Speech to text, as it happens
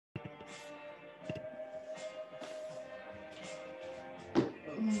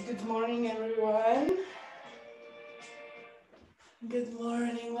Good morning, everyone. Good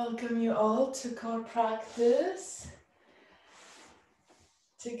morning. Welcome you all to core practice.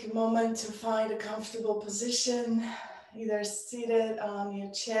 Take a moment to find a comfortable position, either seated on your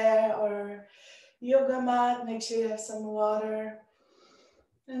chair or yoga mat. Make sure you have some water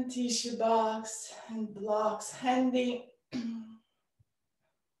and tissue box and blocks handy.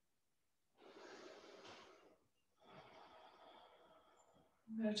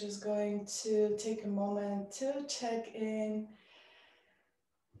 We're just going to take a moment to checking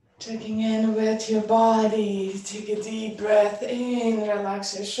in with your body. Take a deep breath in,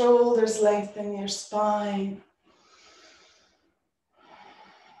 relax your shoulders, lengthen your spine.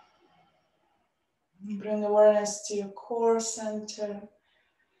 Bring awareness to your core center,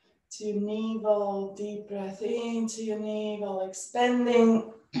 to your navel. Deep breath into your navel,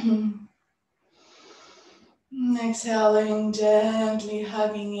 expanding. Exhaling, gently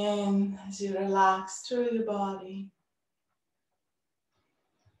hugging in as you relax through your body.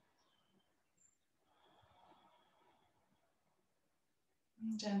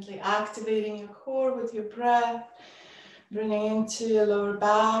 Gently activating your core with your breath, bringing into your lower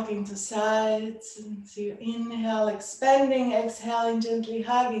back, into sides. And so you inhale, expanding, exhaling, gently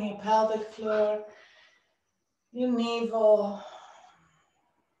hugging your pelvic floor, your navel.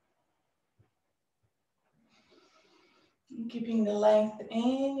 And keeping the length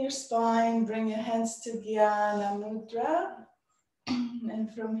in your spine, bring your hands to Dhyana Mudra.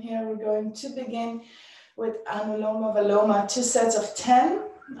 And from here we're going to begin with Anuloma Viloma, 2 sets of 10.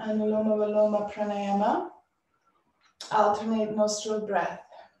 Anuloma Viloma Pranayama. Alternate nostril breath.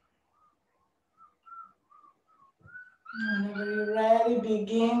 Whenever you're ready,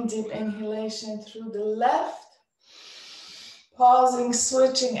 begin deep inhalation through the left. Pausing,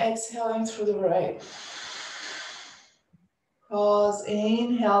 switching, exhaling through the right. Pause,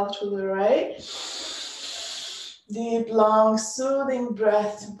 inhale through the right. Deep, long, soothing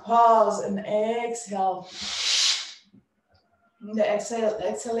breath to pause and exhale. The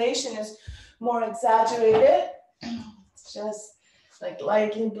exhalation is more exaggerated. It's just like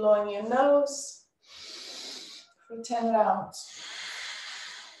lightly blowing your nose for 10 rounds.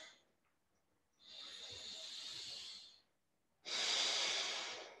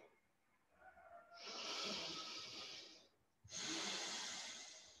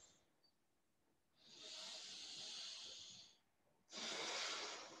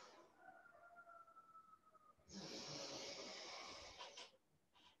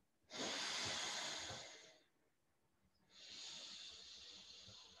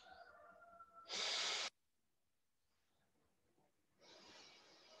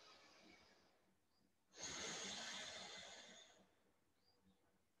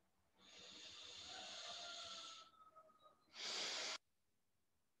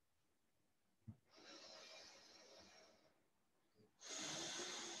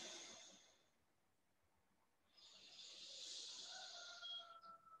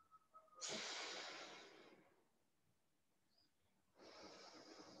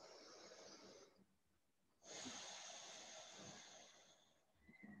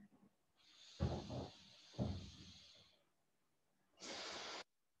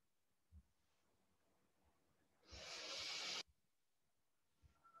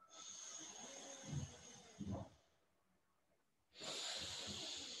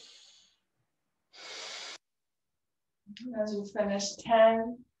 As you finish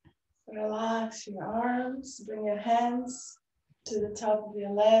 10, relax your arms, bring your hands to the top of your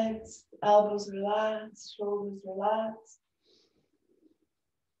legs, elbows relax, shoulders relax.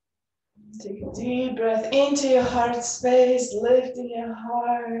 Take a deep breath into your heart space, lifting your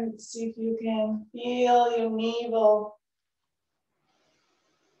heart. See if you can feel your navel,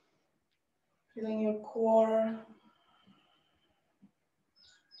 feeling your core.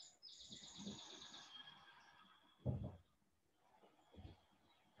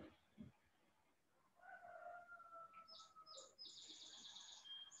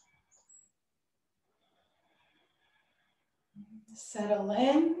 Settle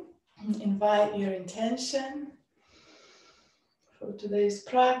in, invite your intention for today's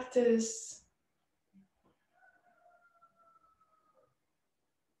practice.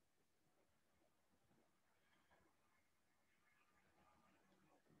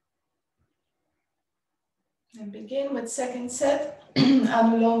 And begin with second set,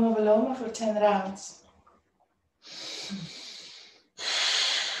 Anuloma Viloma for 10 rounds.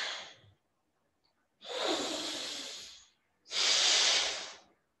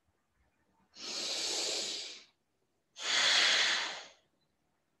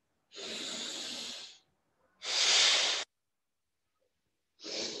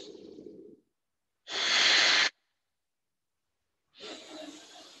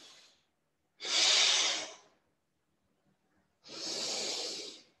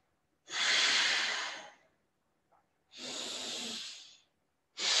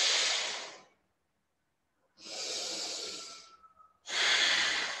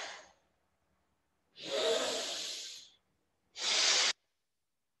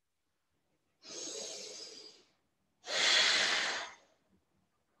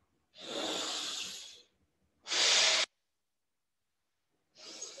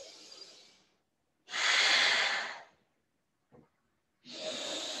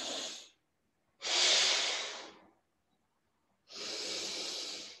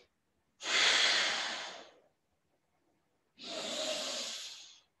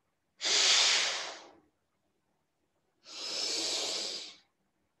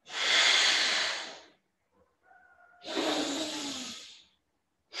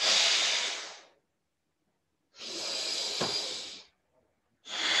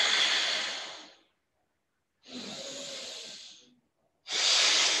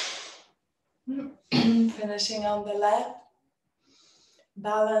 Finishing on the left.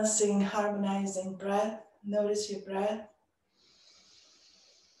 Balancing, harmonizing breath. Notice your breath.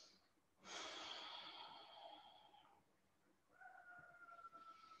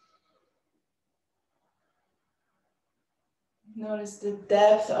 Notice the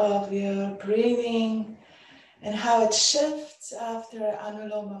depth of your breathing and how it shifts after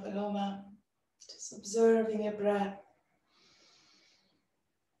Anuloma Viloma. Just observing your breath.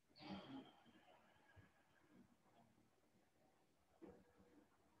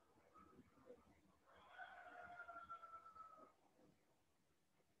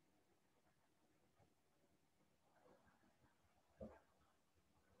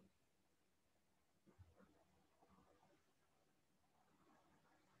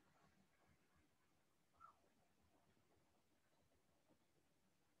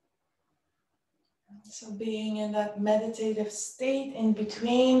 So being in that meditative state in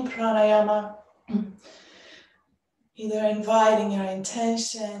between pranayama, either inviting your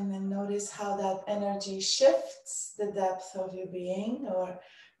intention and notice how that energy shifts the depth of your being, or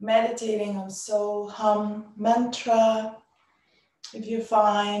meditating on so hum mantra. If you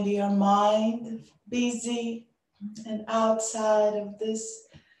find your mind busy and outside of this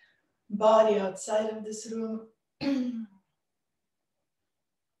body, outside of this room,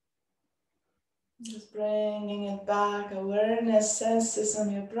 just bringing it back, awareness, senses on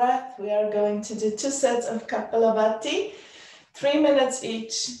your breath. We are going to do 2 sets of Kapalabhati, 3 minutes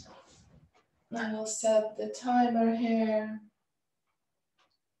each. I will set the timer here.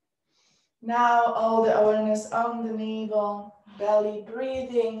 Now all the awareness on the navel, belly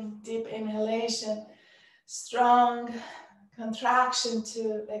breathing, deep inhalation, strong contraction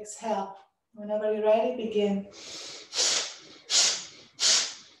to exhale. Whenever you're ready, begin.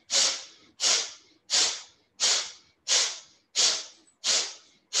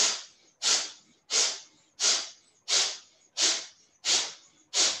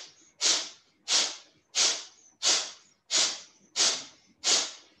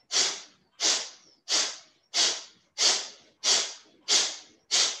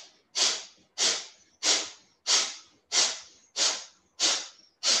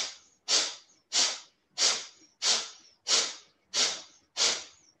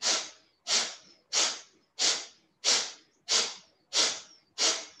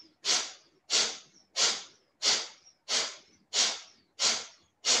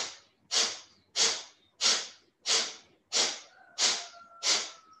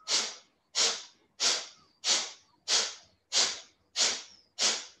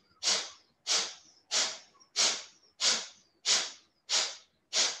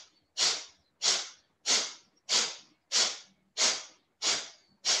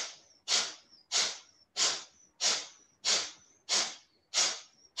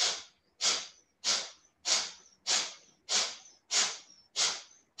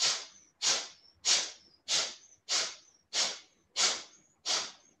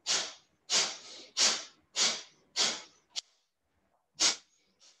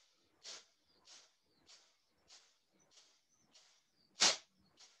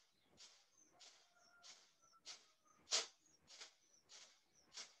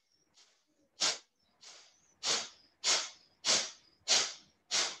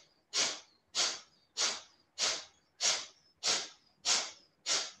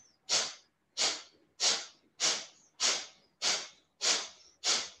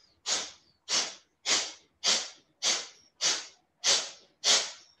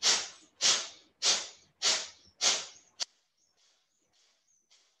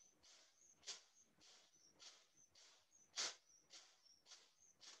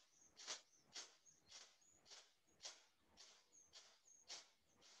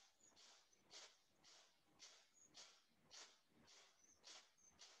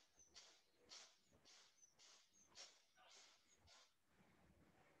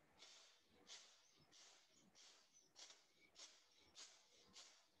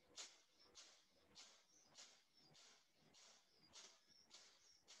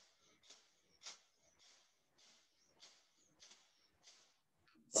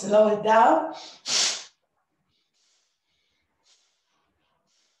 Slow it down.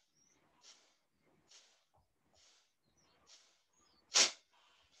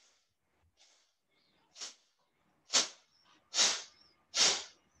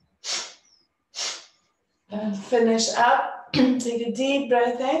 And finish up. Take a deep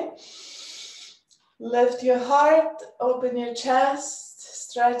breath in. Lift your heart, open your chest,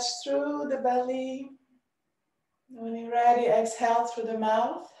 stretch through the belly. When you're ready, exhale through the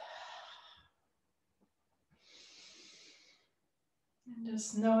mouth. And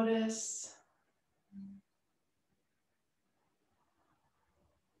just notice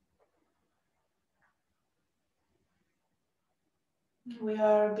We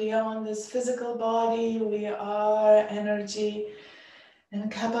are beyond this physical body. We are energy.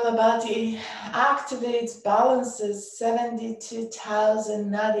 And Kapalabhati activates, balances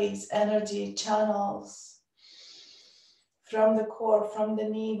 72,000 nadis, energy channels from the core, from the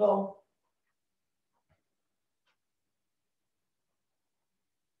navel.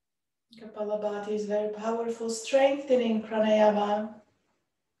 Kapalabhati is very powerful, strengthening pranayama.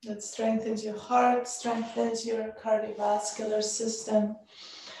 That strengthens your heart, strengthens your cardiovascular system,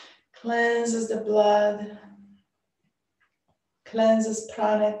 cleanses the blood, cleanses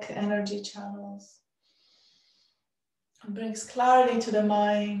pranic energy channels, and brings clarity to the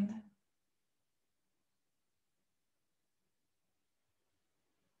mind.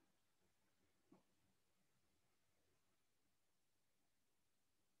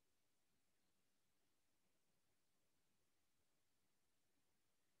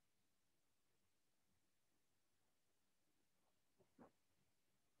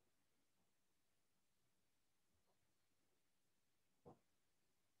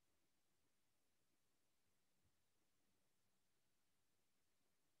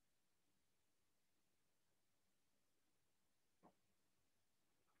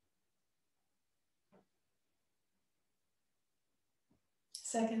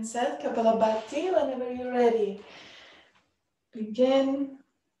 Second set, Kapalabhati, whenever you're ready. Begin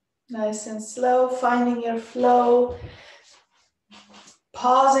nice and slow, finding your flow,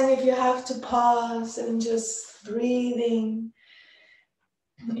 pausing if you have to pause, and just breathing.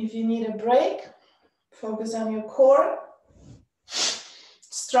 If you need a break, focus on your core.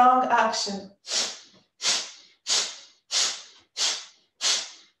 Strong action.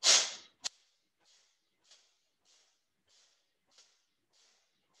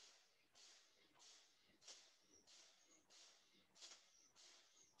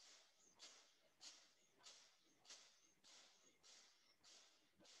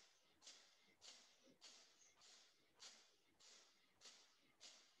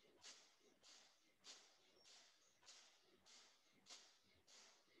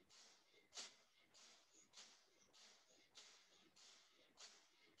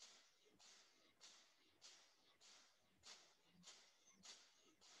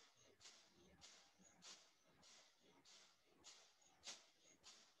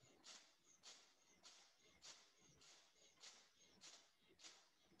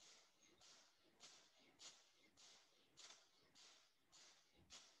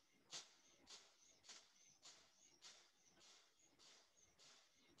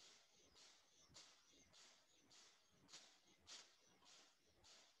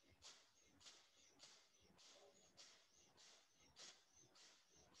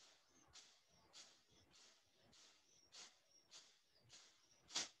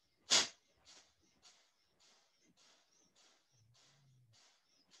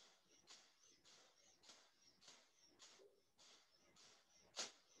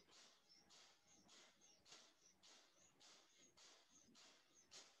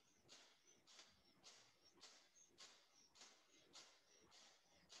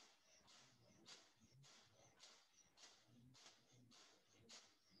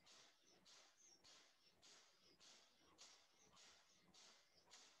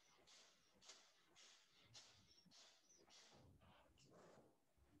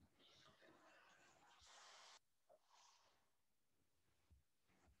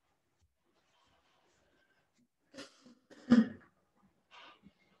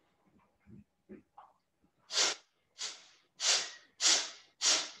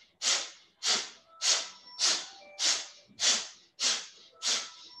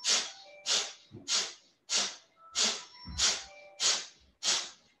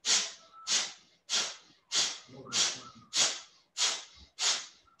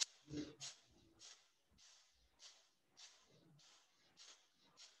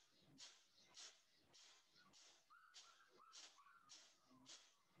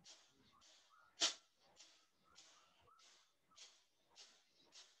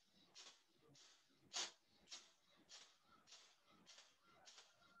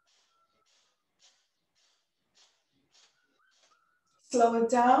 Slow it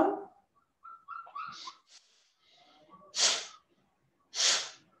down.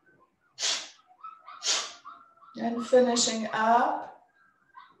 And finishing up.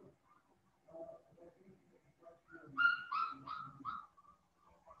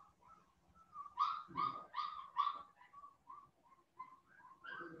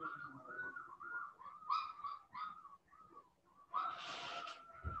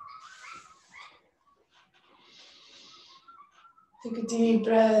 Take a deep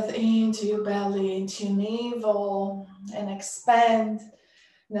breath into your belly, into your navel, and expand.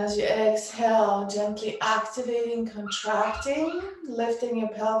 And as you exhale, gently activating, contracting, lifting your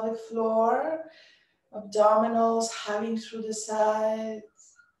pelvic floor, abdominals hugging through the sides.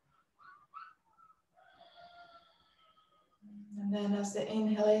 And then as the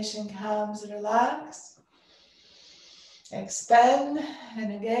inhalation comes, relax. Expand,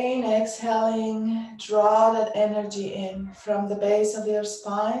 and again exhaling, draw that energy in from the base of your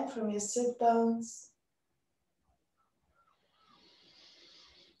spine, from your sit bones.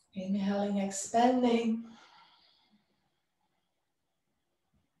 Inhaling, expanding.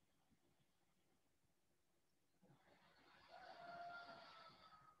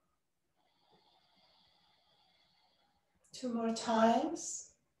 Two more times.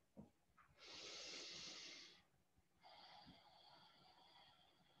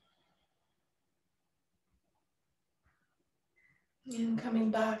 And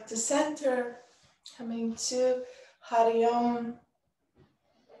coming back to center, coming to Hari Om,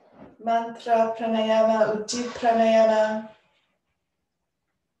 mantra pranayama, Ujjayi pranayama.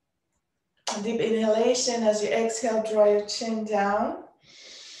 A deep inhalation. As you exhale, draw your chin down.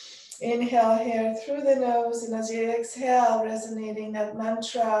 Inhale here through the nose, and as you exhale, resonating that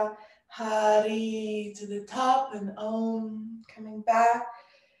mantra Hari to the top, and Om coming back.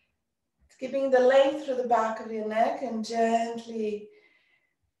 Keeping the length through the back of your neck and gently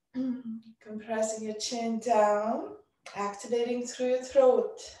compressing your chin down, activating through your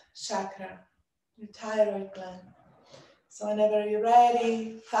throat chakra, your thyroid gland. So whenever you're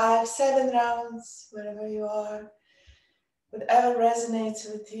ready, 5, 7 rounds, wherever you are, whatever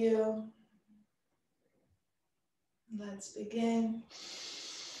resonates with you. Let's begin.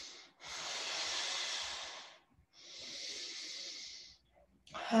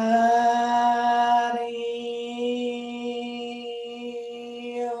 Hari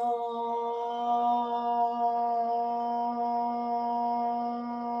Om.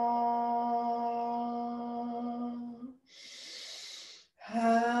 Hari Om.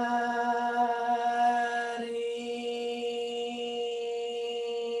 Hari Om.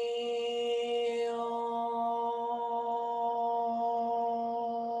 Hari Om.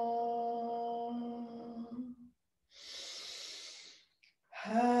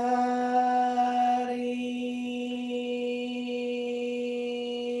 Hari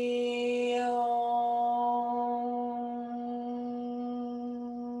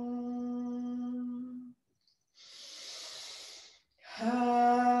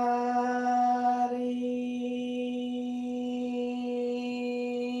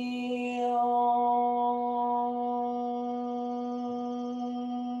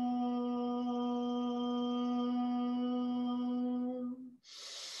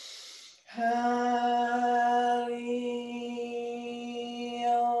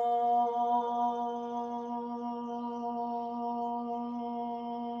Om.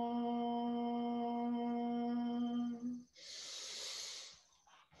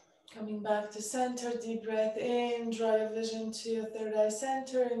 Coming back to center, deep breath in, draw your vision to your third eye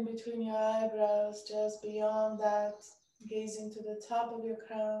center, in between your eyebrows, just beyond that, gazing to the top of your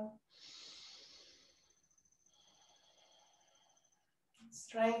crown.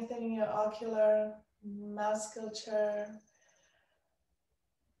 Strengthening your ocular musculature,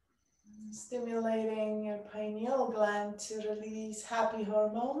 stimulating your pineal gland to release happy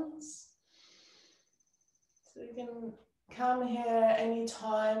hormones. So you can come here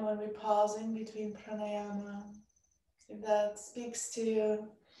anytime when we're pausing between pranayama, if that speaks to you.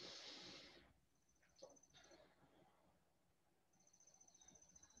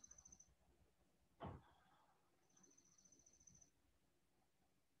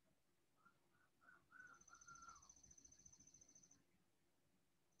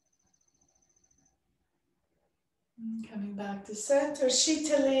 Coming back to center,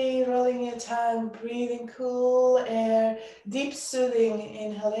 Shitali, rolling your tongue, breathing cool air, deep soothing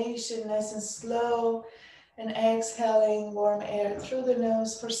inhalation, nice and slow, and exhaling warm air through the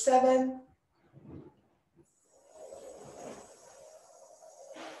nose for 7.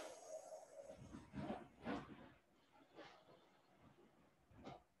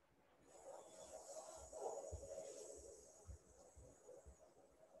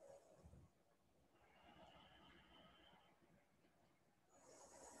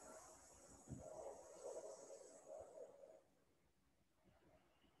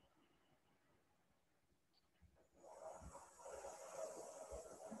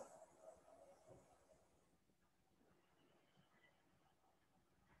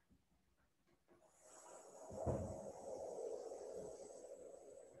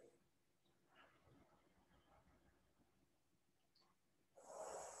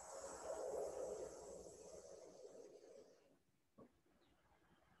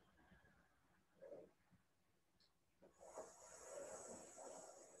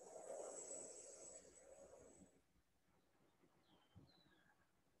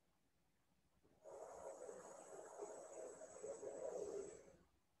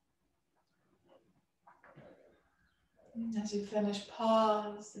 As you finish,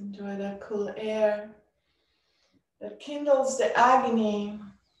 pause, enjoy that cool air that kindles the agony,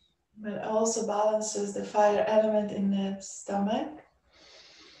 but also balances the fire element in the stomach.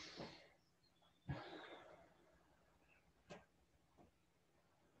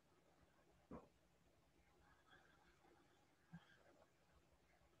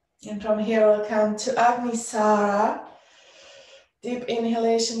 And from here we'll come to Agnisara. Deep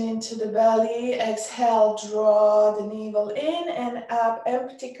inhalation into the belly. Exhale, draw the navel in and up,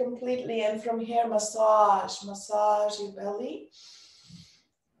 empty completely. And from here, massage your belly.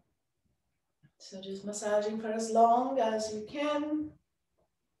 So just massaging for as long as you can.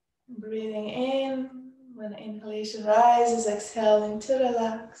 Breathing in. When inhalation rises, exhaling to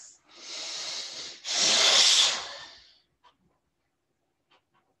relax.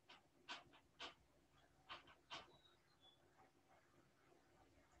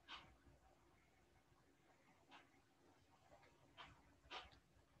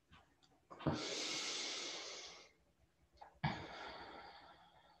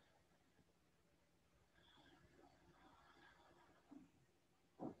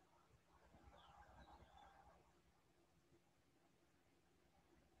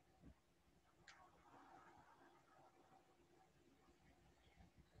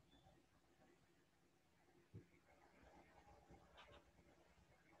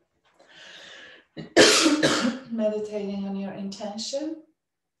 Meditating on your intention.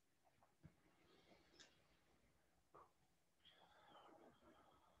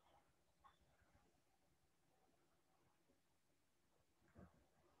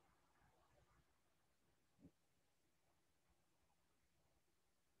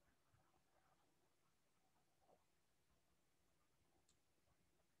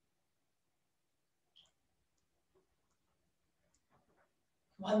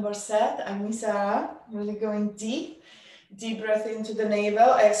 One more set, Agnisara, really going deep. Deep breath into the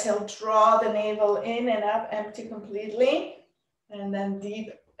navel, exhale, draw the navel in and up, empty completely. And then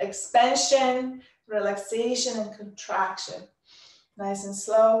deep expansion, relaxation, and contraction. Nice and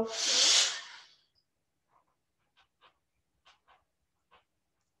slow.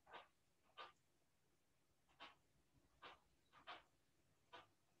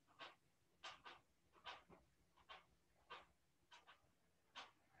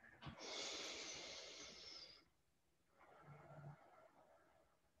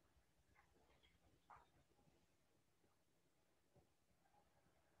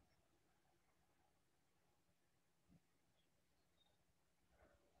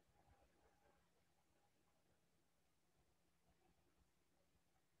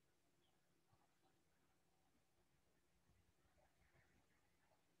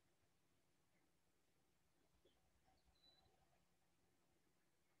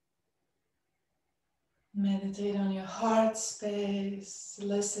 Meditate on your heart space.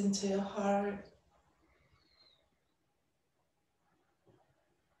 Listen to your heart.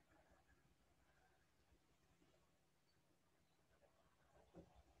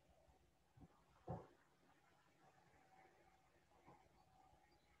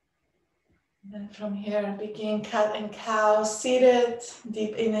 And then from here, begin cat and cow, seated,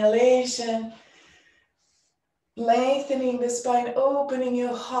 deep inhalation. Lengthening the spine, opening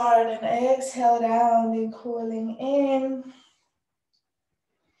your heart, and exhale down and cooling in.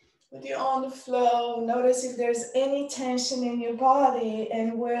 With your own flow, notice if there's any tension in your body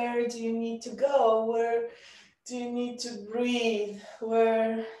and where do you need to go? Where do you need to breathe?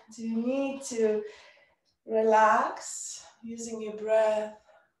 Where do you need to relax using your breath?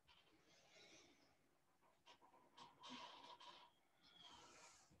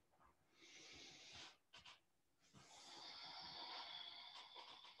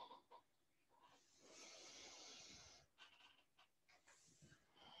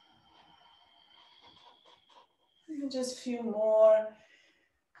 Just a few more.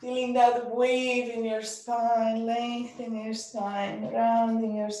 Feeling that wave in your spine, lengthening your spine,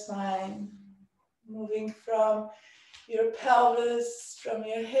 rounding your spine. Moving from your pelvis, from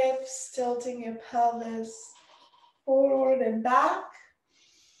your hips, tilting your pelvis forward and back.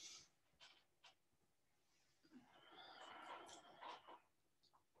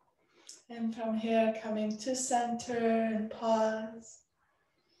 And from here, coming to center and pause.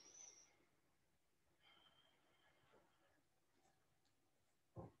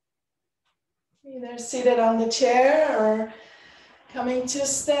 Either seated on the chair or coming to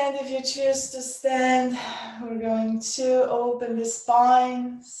stand if you choose to stand. We're going to open the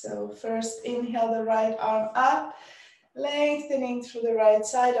spine. So first inhale the right arm up, lengthening through the right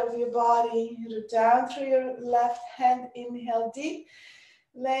side of your body. Root down through your left hand, inhale deep.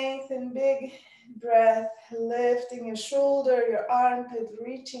 Lengthen big breath, lifting your shoulder, your armpit,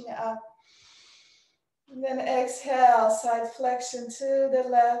 reaching up. And then exhale, side flexion to the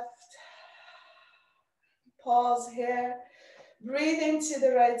left. Pause here. Breathe into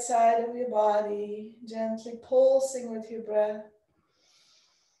the right side of your body, gently pulsing with your breath.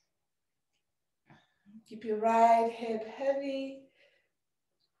 Keep your right hip heavy,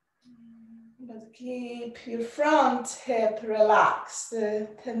 but keep your front hip relaxed. The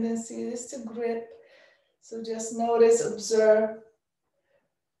tendency is to grip, so just notice, observe.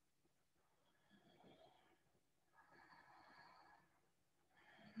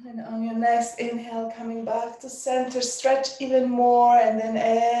 And on your next inhale, coming back to center, stretch even more, and then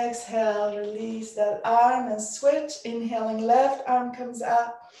exhale, release that arm and switch. Inhaling, left arm comes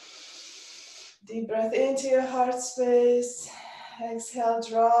up. Deep breath into your heart space. Exhale,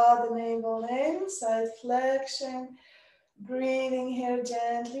 draw the navel in, side flexion. Breathing here,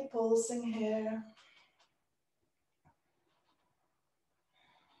 gently pulsing here.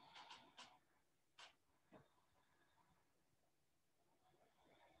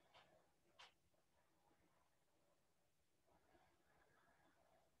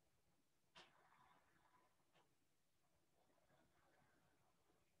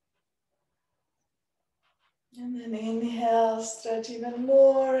 And then inhale, stretch even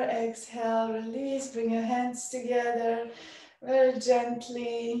more. Exhale, release, bring your hands together. Very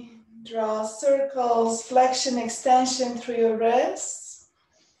gently draw circles, flexion, extension through your wrists.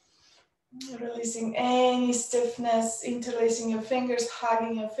 Releasing any stiffness, interlacing your fingers,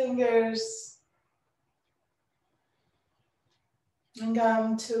 hugging your fingers. And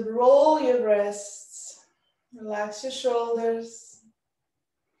come to roll your wrists. Relax your shoulders.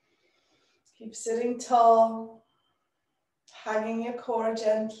 Keep sitting tall, hugging your core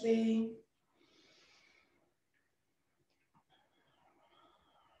gently.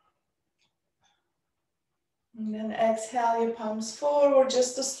 And then exhale your palms forward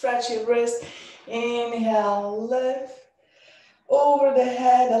just to stretch your wrist. Inhale, lift over the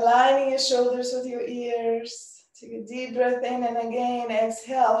head, aligning your shoulders with your ears. Take a deep breath in and again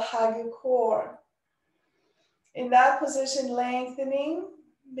exhale, hug your core. In that position, lengthening,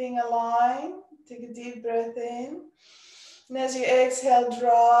 being aligned. Take a deep breath in. And as you exhale,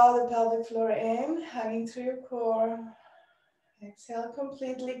 draw the pelvic floor in, hugging through your core. Exhale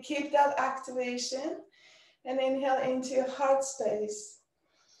completely. Keep that activation. And inhale into your heart space.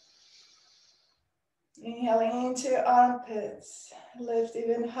 Inhaling into your armpits. Lift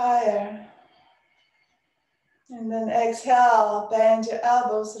even higher. And then exhale, bend your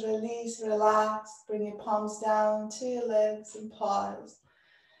elbows, release, relax. Bring your palms down to your legs and pause.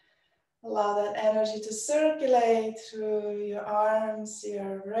 Allow that energy to circulate through your arms,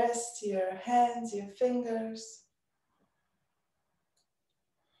 your wrists, your hands, your fingers.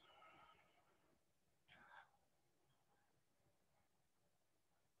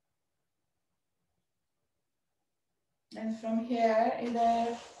 And from here,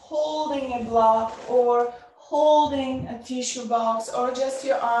 either holding a block or holding a tissue box or just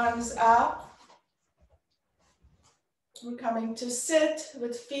your arms up. We're coming to sit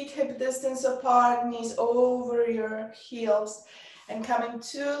with feet hip distance apart, knees over your heels. And coming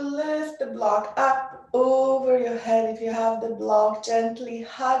to lift the block up over your head. If you have the block, gently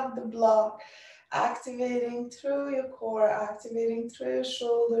hug the block. Activating through your core, activating through your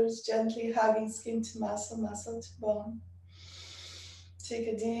shoulders, gently hugging skin to muscle, muscle to bone. Take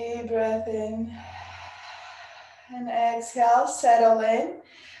a deep breath in and exhale, settle in.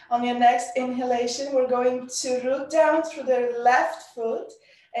 On your next inhalation, we're going to root down through the left foot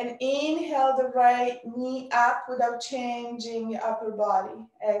and inhale the right knee up without changing your upper body.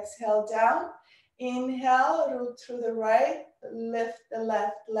 Exhale down, inhale, root through the right, lift the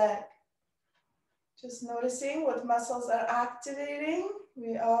left leg. Just noticing what muscles are activating.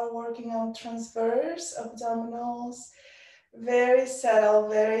 We are working on transverse abdominals. Very subtle,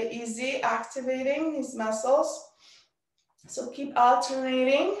 very easy activating these muscles. So keep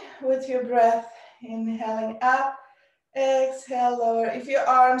alternating with your breath. Inhaling up, exhale, lower. If your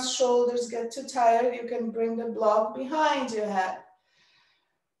arms, shoulders get too tired, you can bring the block behind your head.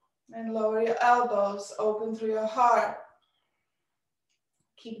 And lower your elbows, open through your heart.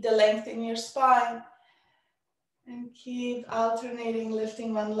 Keep the length in your spine. And keep alternating,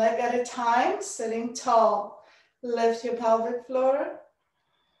 lifting one leg at a time, sitting tall. Lift your pelvic floor.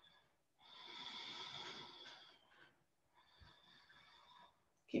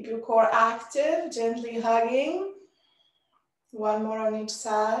 Keep your core active, gently hugging. One more on each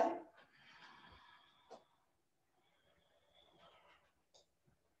side.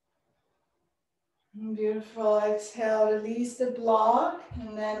 Beautiful. Exhale, release the block,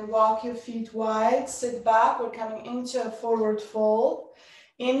 and then walk your feet wide, sit back. We're coming into a forward fold.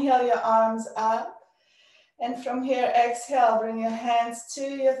 Inhale your arms up. And from here, exhale, bring your hands to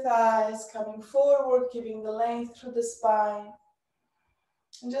your thighs, coming forward, giving the length through the spine.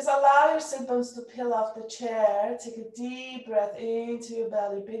 And just allow your sit bones to peel off the chair. Take a deep breath into your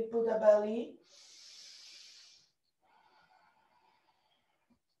belly, big Buddha belly.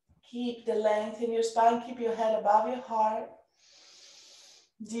 Keep the length in your spine, keep your head above your heart.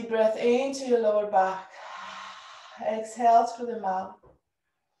 Deep breath into your lower back. Exhale through the mouth.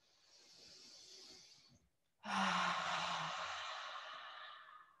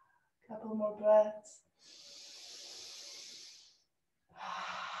 Couple more breaths.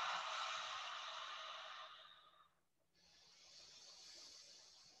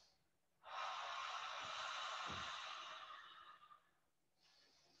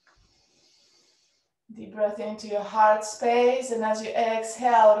 Deep breath into your heart space, and as you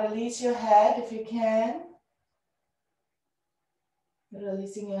exhale, release your head if you can.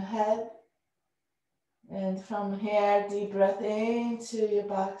 Releasing your head. And from here, deep breath into your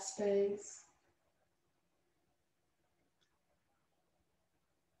back space.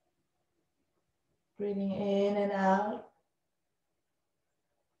 Breathing in and out.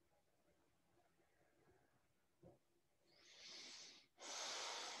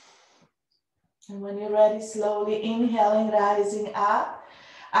 And when you're ready, slowly inhaling, rising up.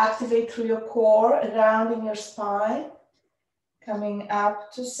 Activate through your core, rounding your spine. Coming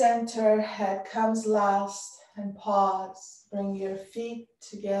up to center, head comes last, and pause. Bring your feet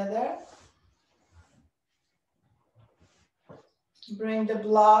together. Bring the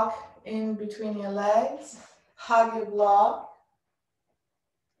block in between your legs. Hug your block.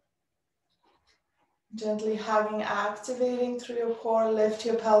 Gently hugging, activating through your core, lift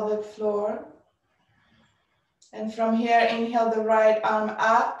your pelvic floor. And from here, inhale the right arm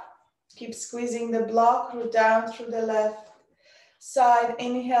up. Keep squeezing the block, root down through the left side.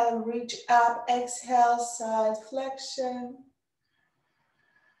 Inhale, reach up. Exhale, side flexion.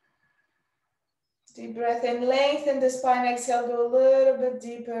 Deep breath in, lengthen the spine. Exhale, go a little bit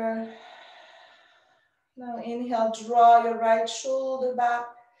deeper. Now inhale, draw your right shoulder back.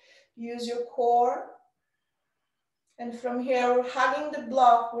 Use your core. And from here, we're hugging the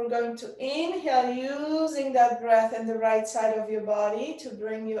block. We're going to inhale, using that breath in the right side of your body to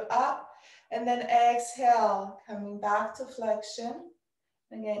bring you up. And then exhale, coming back to flexion.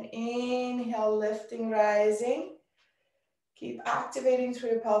 Again, inhale, lifting, rising. Keep activating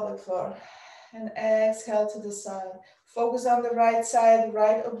through your pelvic floor. And exhale to the side. Focus on the right side,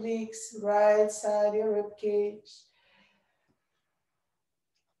 right obliques, right side, your rib cage.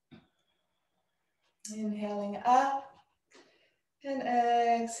 Inhaling up. And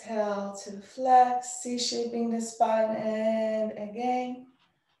exhale to flex, C-shaping the spine, and again.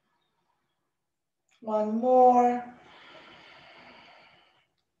 One more.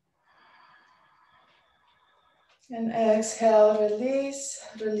 And exhale, release.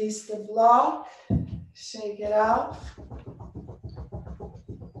 Release the block. Shake it out.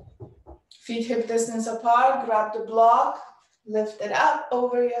 Feet hip distance apart. Grab the block. Lift it up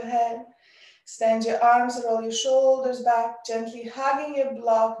over your head. Extend your arms, roll your shoulders back, gently hugging your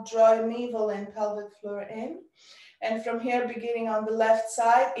block, draw your navel in, pelvic floor in. And from here, beginning on the left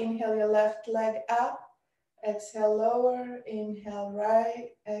side, inhale your left leg up, exhale lower, inhale right,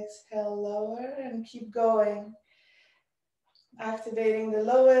 exhale lower, and keep going. Activating the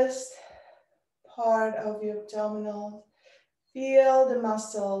lowest part of your abdominal. Feel the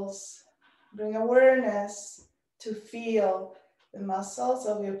muscles. Bring awareness to feel the muscles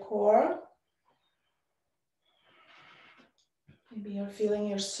of your core. Maybe you're feeling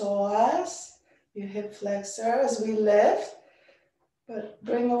your psoas, your hip flexor as we lift, but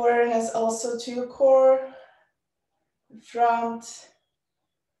bring awareness also to your core, the front,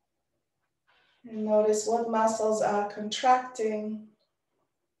 and notice what muscles are contracting.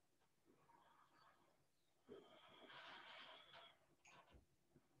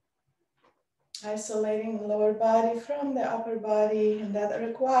 Isolating the lower body from the upper body, and that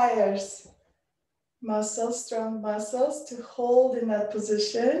requires muscles, strong muscles to hold in that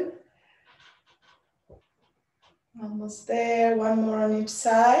position. Almost there, one more on each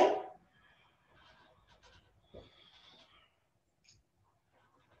side.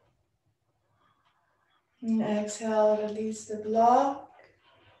 And exhale, release the block.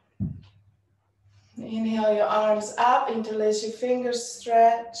 Inhale your arms up, interlace your fingers,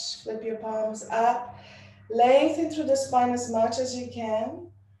 stretch, flip your palms up. Lengthen through the spine as much as you can.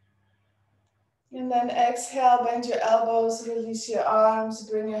 And then exhale, bend your elbows, release your arms,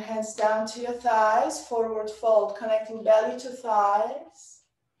 bring your hands down to your thighs, forward fold, connecting belly to thighs.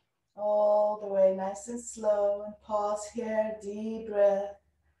 All the way, nice and slow, and pause here, deep breath.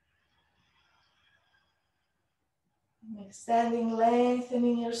 Extending,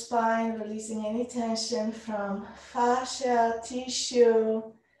 lengthening your spine, releasing any tension from fascia, tissue,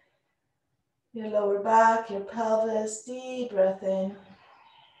 your lower back, your pelvis. Deep breath in.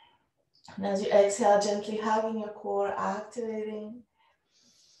 And as you exhale, gently hugging your core, activating.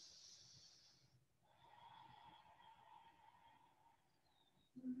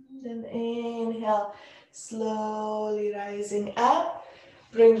 Then inhale, slowly rising up.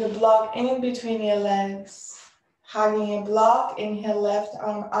 Bring the block in between your legs. Hugging a block, inhale, left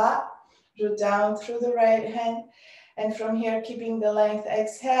arm up. Root down through the right hand. And from here, keeping the length,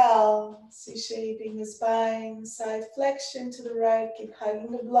 exhale. See, shaping the spine, side flexion to the right. Keep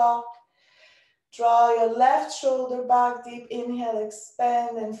hugging the block. Draw your left shoulder back, deep inhale,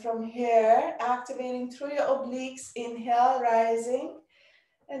 expand. And from here, activating through your obliques. Inhale, rising.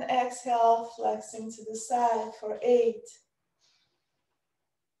 And exhale, flexing to the side for 8.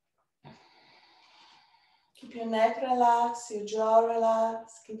 Keep your neck relaxed, your jaw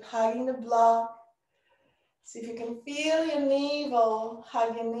relaxed. Keep hugging the block. See if you can feel your navel.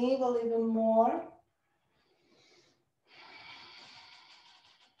 Hug your navel even more.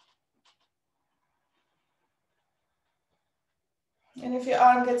 And if your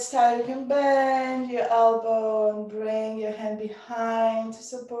arm gets tired, you can bend your elbow and bring your hand behind to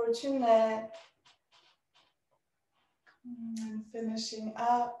support your neck. And finishing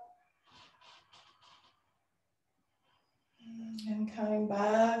up. And coming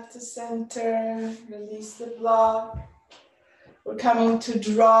back to center, release the block. We're coming to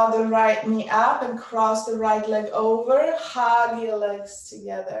draw the right knee up and cross the right leg over. Hug your legs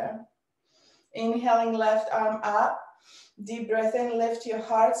together. Inhaling, left arm up. Deep breath in, lift your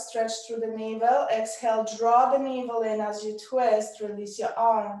heart, stretch through the navel. Exhale, draw the navel in as you twist, release your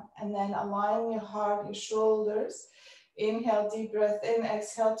arm. And then align your heart, your shoulders. Inhale, deep breath in,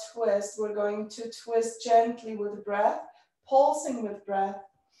 exhale, twist. We're going to twist gently with breath, pulsing with breath.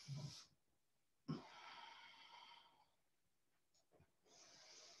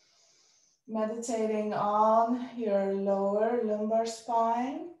 Meditating on your lower lumbar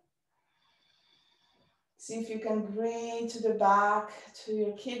spine. See if you can breathe to the back, to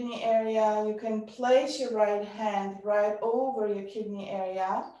your kidney area. You can place your right hand right over your kidney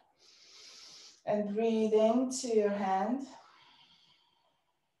area and breathe into your hand.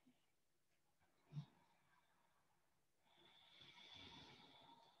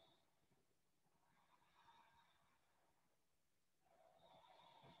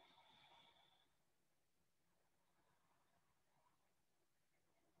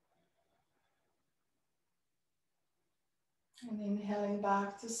 And inhaling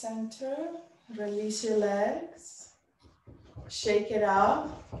back to center, release your legs, shake it out,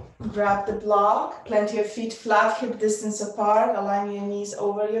 grab the block, plant your feet flat, hip distance apart, align your knees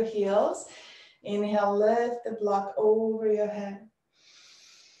over your heels. Inhale, lift the block over your head.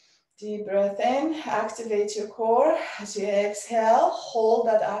 Deep breath in, activate your core. As you exhale, hold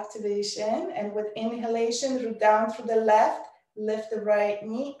that activation. And with inhalation, root down through the left, lift the right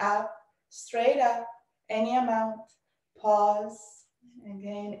knee up, straight up, any amount. Pause.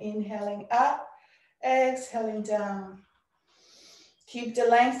 Again, inhaling up, exhaling down. Keep the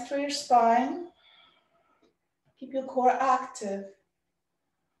length through your spine. Keep your core active.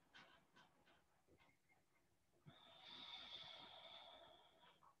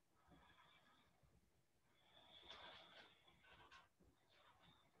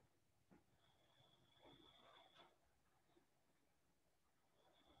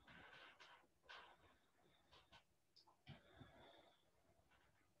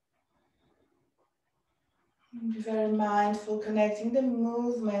 Be very mindful, connecting the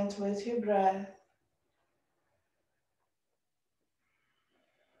movement with your breath.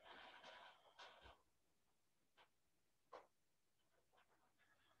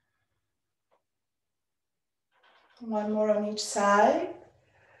 One more on each side.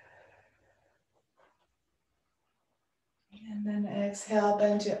 And then exhale,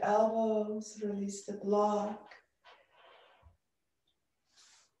 bend your elbows, release the block.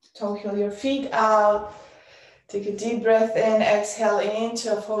 Toe heel your feet out. Take a deep breath in, exhale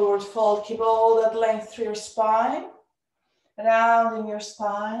into a forward fold. Keep all that length through your spine. Rounding your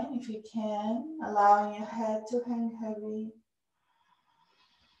spine if you can, allowing your head to hang heavy.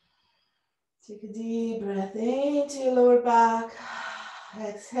 Take a deep breath into your lower back.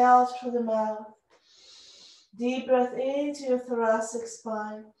 Exhale through the mouth. Deep breath into your thoracic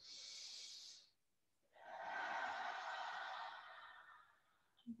spine.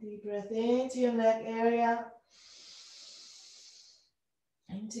 Deep breath into your neck area.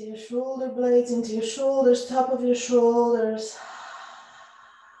 Into your shoulder blades, into your shoulders, top of your shoulders.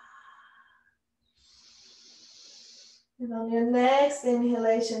 And on your next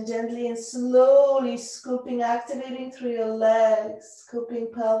inhalation, gently and slowly scooping, activating through your legs,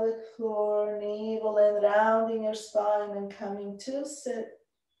 scooping pelvic floor, navel, and rounding your spine and coming to sit.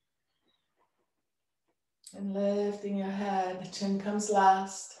 And lifting your head, the chin comes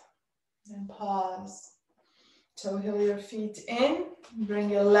last. And pause. Toe heel your feet in, bring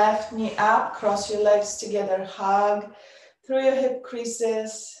your left knee up, cross your legs together, hug through your hip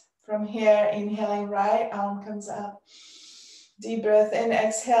creases. From here, inhaling, right arm comes up. Deep breath in,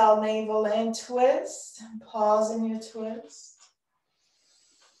 exhale, navel in, twist. Pause in your twist.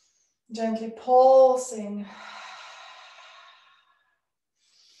 Gently pulsing.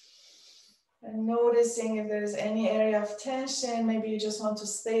 And noticing if there's any area of tension, maybe you just want to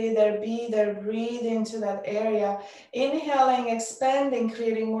stay there, be there, breathe into that area. Inhaling, expanding,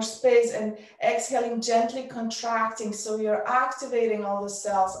 creating more space, and exhaling, gently contracting. So you're activating all the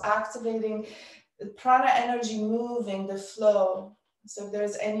cells, activating the prana energy, moving the flow. So if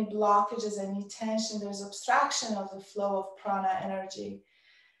there's any blockages, any tension, there's obstruction of the flow of prana energy.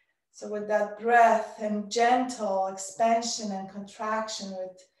 So with that breath and gentle expansion and contraction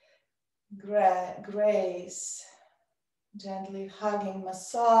with grace, gently hugging,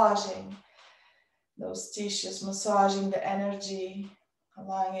 massaging those tissues, massaging the energy,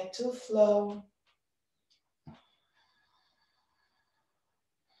 allowing it to flow.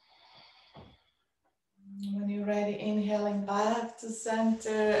 When you're ready, inhaling back to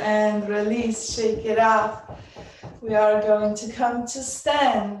center and release, shake it up. We are going to come to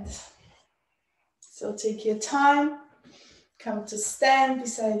stand. So take your time. Come to stand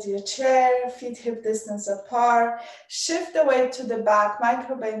beside your chair, feet hip distance apart. Shift the weight to the back,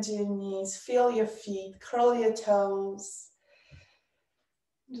 micro bend your knees, feel your feet, curl your toes.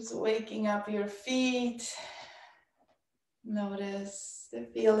 Just waking up your feet. Notice the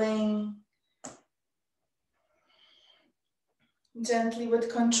feeling. Gently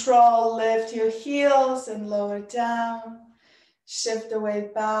with control, lift your heels and lower down. Shift the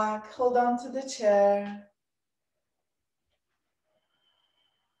weight back, hold on to the chair.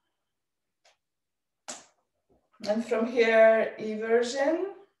 And from here, eversion.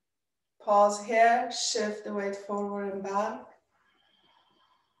 Pause here, shift the weight forward and back.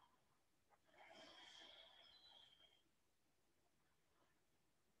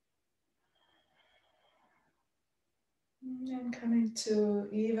 And coming to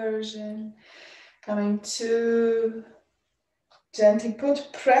eversion, coming to gently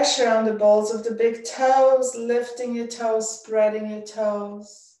put pressure on the balls of the big toes, lifting your toes, spreading your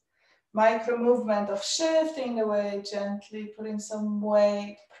toes. Micro movement of shifting the weight, gently putting some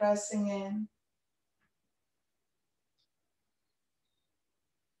weight, pressing in.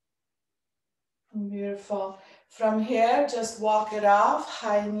 Beautiful. From here, just walk it off,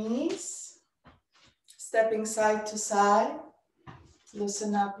 high knees, stepping side to side.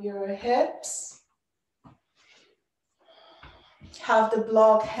 Loosen up your hips. Have the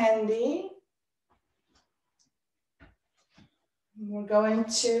block handy. We're going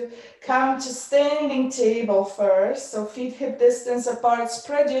to come to standing table first. So feet hip distance apart,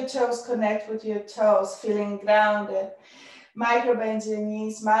 spread your toes, connect with your toes, feeling grounded. Micro bend your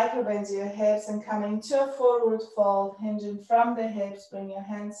knees, micro bend your hips, and coming to a forward fold, hinging from the hips, bring your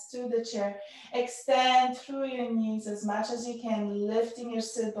hands to the chair. Extend through your knees as much as you can, lifting your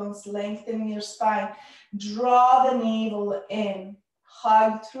sit bones, lengthening your spine. Draw the navel in,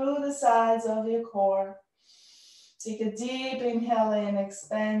 hug through the sides of your core. Take a deep inhale in,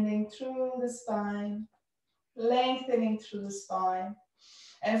 expanding through the spine, lengthening through the spine.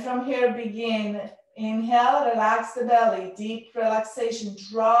 And from here, begin. Inhale, relax the belly, deep relaxation,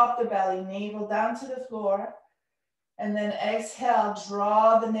 drop the belly, navel down to the floor. And then exhale,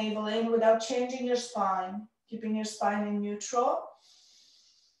 draw the navel in without changing your spine, keeping your spine in neutral.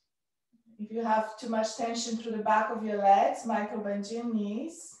 If you have too much tension through the back of your legs, micro bend your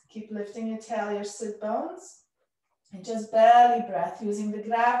knees. Keep lifting your tail, your sit bones. And just belly breath using the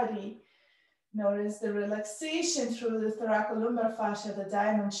gravity. Notice the relaxation through the thoracolumbar fascia, the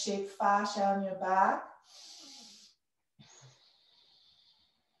diamond-shaped fascia on your back.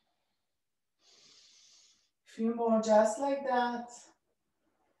 A few more just like that.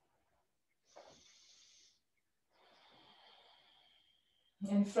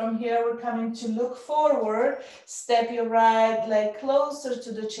 And from here, we're coming to look forward. Step your right leg closer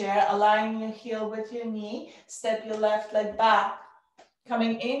to the chair, aligning your heel with your knee. Step your left leg back.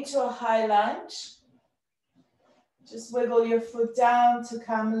 Coming into a high lunge. Just wiggle your foot down to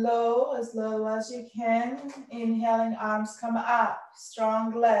come low as you can. Inhaling, arms come up,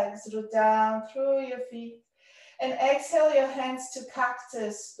 strong legs, root down through your feet. And exhale your hands to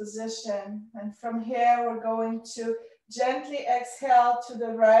cactus position. And from here, we're going to gently exhale to the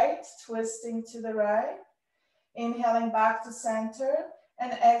right, twisting to the right. Inhaling back to center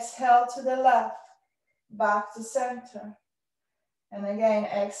and exhale to the left, back to center. And again,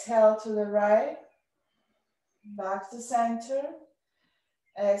 exhale to the right, back to center.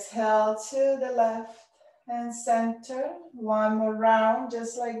 Exhale to the left and center. One more round,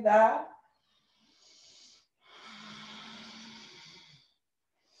 just like that.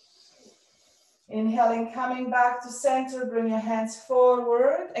 Inhaling, coming back to center, bring your hands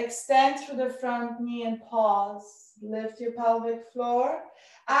forward, extend through the front knee and pause. Lift your pelvic floor,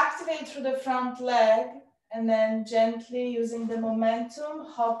 activate through the front leg, and then gently, using the momentum,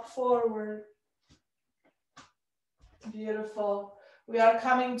 hop forward. Beautiful. We are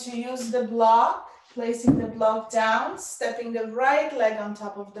coming to use the block, placing the block down, stepping the right leg on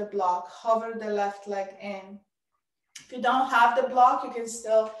top of the block, hover the left leg in. If you don't have the block, you can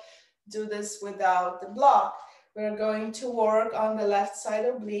still do this without the block. We're going to work on the left side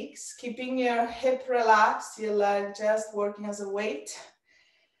obliques, keeping your hip relaxed, your leg just working as a weight,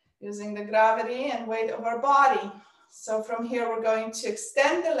 using the gravity and weight of our body. So from here, we're going to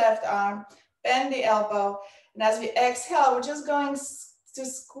extend the left arm, bend the elbow, and as we exhale, we're just going to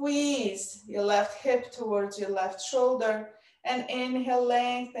squeeze your left hip towards your left shoulder, and inhale,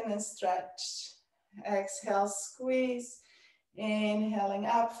 lengthen and stretch. Exhale, squeeze. Inhaling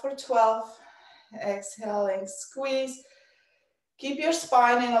up for 12, exhaling, squeeze. Keep your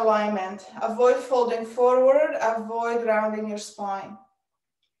spine in alignment. Avoid folding forward, avoid rounding your spine.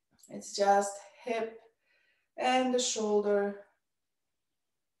 It's just hip and the shoulder,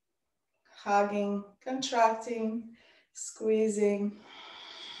 hugging, contracting, squeezing,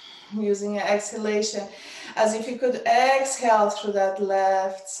 using your exhalation as if you could exhale through that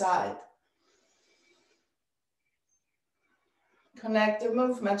left side. Connect the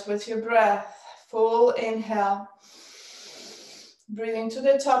movement with your breath. Full inhale. Breathing to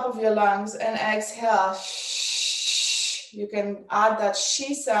the top of your lungs and exhale. You can add that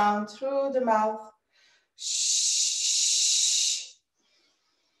she sound through the mouth.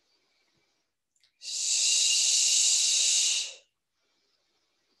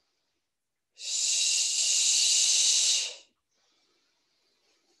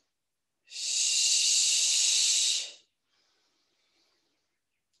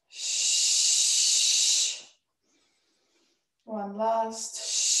 One last.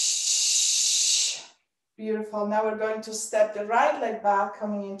 Beautiful. Now we're going to step the right leg back,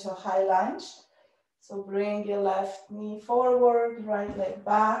 coming into a high lunge. So bring your left knee forward, right leg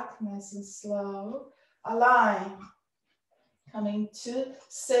back, nice and slow. Align. Coming to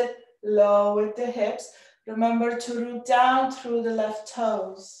sit low with the hips. Remember to root down through the left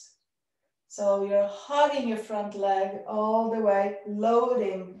toes. So you're hugging your front leg all the way,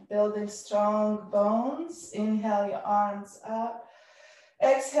 loading, building strong bones. Inhale your arms up.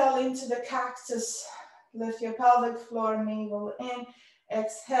 Exhale into the cactus. Lift your pelvic floor, navel in.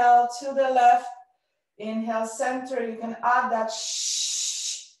 Exhale to the left. Inhale, center. You can add that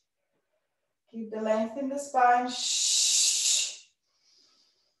shh. Keep the length in the spine. Shh.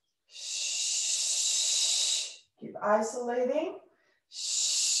 Shh. Keep isolating.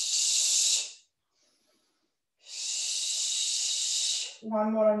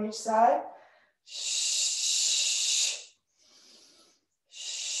 One more on each side.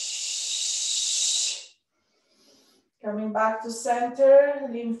 Coming back to center,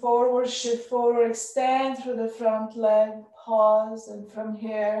 lean forward, shift forward, extend through the front leg, pause, and from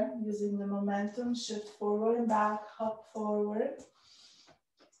here, using the momentum, shift forward and back, hop forward.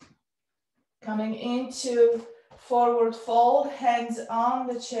 Coming into forward fold, hands on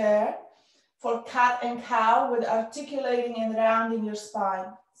the chair. For cat and cow, with articulating and rounding your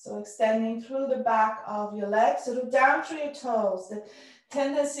spine. So extending through the back of your legs, root down through your toes. The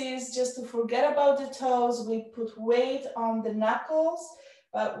tendency is just to forget about the toes. We put weight on the knuckles,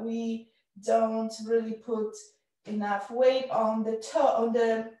 but we don't really put enough weight on the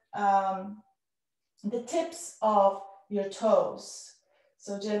tips of your toes.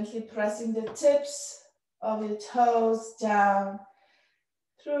 So gently pressing the tips of your toes down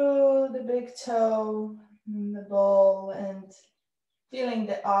through the big toe, the ball, and feeling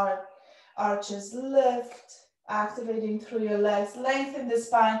the arches lift, activating through your legs, lengthen the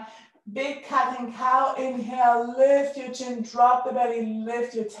spine, Big cat and cow. Inhale, lift your chin, drop the belly,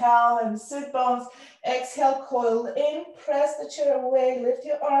 lift your tail and sit bones. Exhale, coil in, press the chair away, lift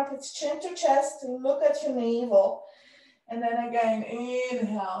your armpits, chin to chest, look at your navel. And then again,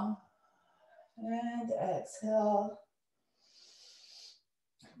 inhale and exhale.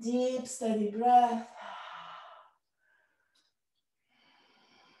 Deep, steady breath.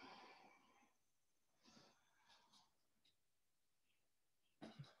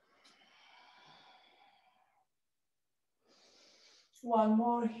 One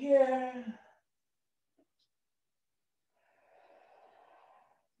more here.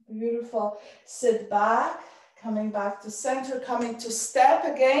 Beautiful. Sit back, coming back to center, coming to step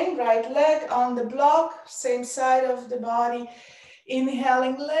again. Right leg on the block, same side of the body.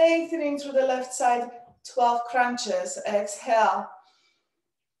 Inhaling, lengthening through the left side, 12 crunches. Exhale,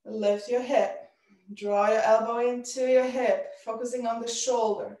 lift your hip. Draw your elbow into your hip, focusing on the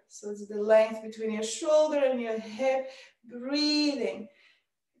shoulder. So it's the length between your shoulder and your hip. Breathing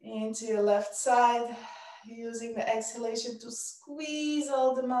into your left side, using the exhalation to squeeze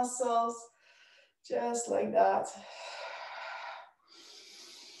all the muscles, just like that.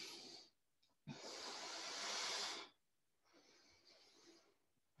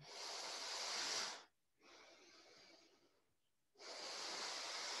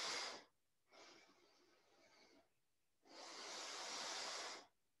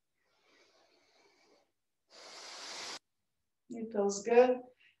 It feels good.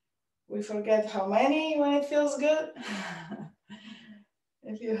 We forget how many when it feels good.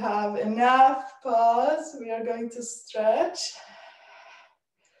 If you have enough, pause. We are going to stretch.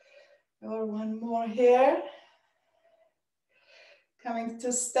 Or one more here. Coming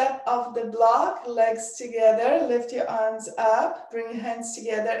to step off the block, legs together, lift your arms up, bring your hands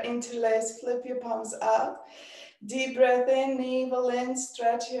together, interlace, flip your palms out. Deep breath in, navel in,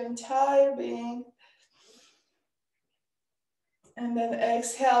 stretch your entire being. And then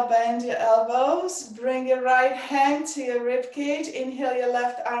exhale, bend your elbows, bring your right hand to your rib cage, inhale your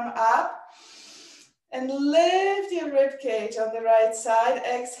left arm up, and lift your rib cage on the right side.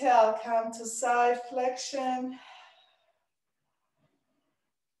 Exhale, come to side flexion.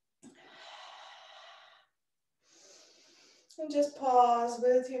 And just pause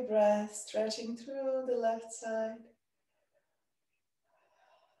with your breath, stretching through the left side.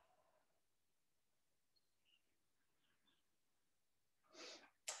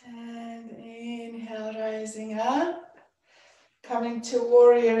 And inhale, rising up. Coming to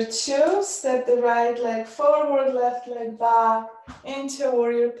warrior two, step the right leg forward, left leg back into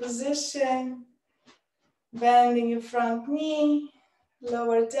warrior position. Bending your front knee,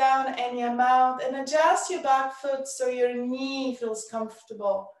 lower down any amount, and adjust your back foot so your knee feels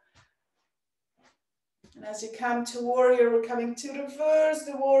comfortable. And as you come to warrior, we're coming to reverse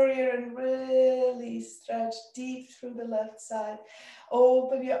the warrior and really stretch deep through the left side.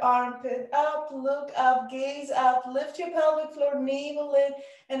 Open your armpit up, look up, gaze up, lift your pelvic floor, navel in,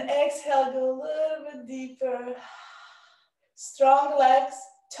 and exhale, go a little bit deeper. Strong legs,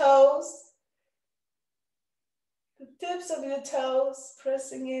 toes, the tips of your toes,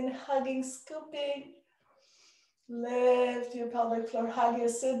 pressing in, hugging, scooping. Lift your pelvic floor, hug your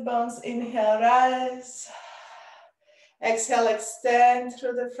sit bones. Inhale, rise. Exhale, extend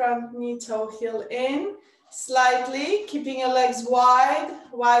through the front knee, toe heel in. Slightly, keeping your legs wide,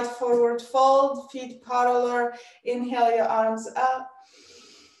 wide forward fold, feet parallel. Inhale your arms up.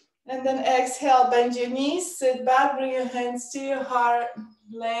 And then exhale, bend your knees, sit back, bring your hands to your heart.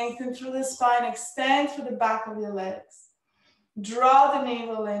 Lengthen through the spine, extend through the back of your legs. Draw the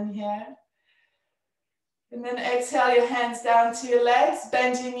navel in here. And then exhale your hands down to your legs,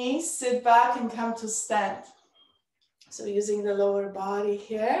 bend your knees, sit back and come to stand. So using the lower body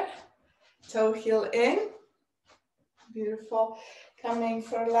here, toe heel in. Beautiful. Coming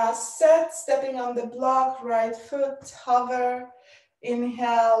for last set, stepping on the block, right foot, hover.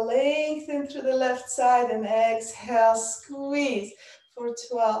 Inhale, lengthen through the left side and exhale, squeeze for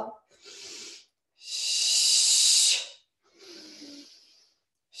 12.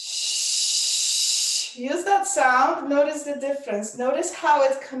 Use that sound, notice the difference. Notice how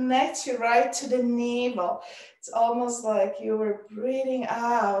it connects you right to the navel. It's almost like you were breathing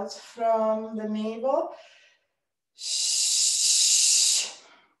out from the navel. It's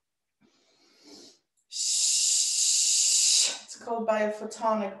called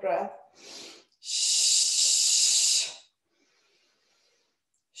biophotonic breath.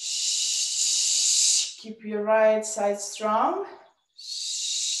 Keep your right side strong.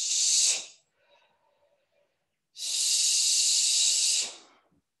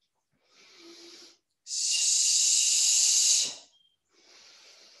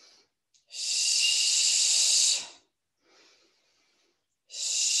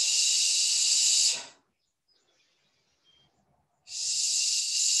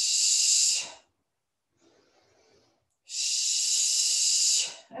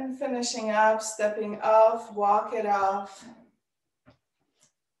 And finishing up, stepping off, walk it off.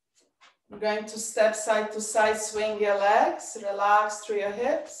 We're going to step side to side, swing your legs, relax through your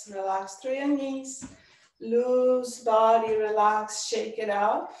hips, relax through your knees. Loose body, relax, shake it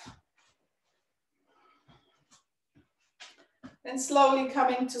off. And slowly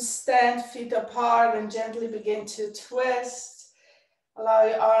coming to stand, feet apart, and gently begin to twist. Allow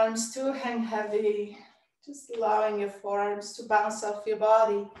your arms to hang heavy, just allowing your forearms to bounce off your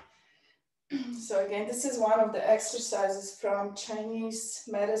body. So again, this is one of the exercises from Chinese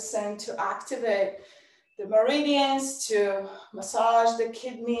medicine to activate the meridians, to massage the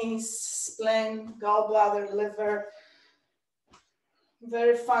kidneys, spleen, gallbladder, liver.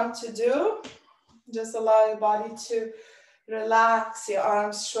 Very fun to do. Just allow your body to relax, your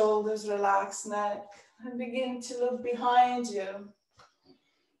arms, shoulders, relax, neck, and begin to look behind you.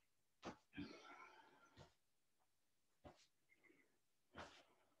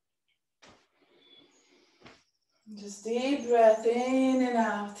 Just deep breath in and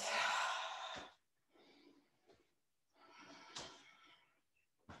out.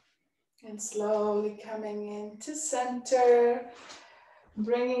 And slowly coming into center,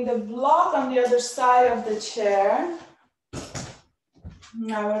 bringing the block on the other side of the chair.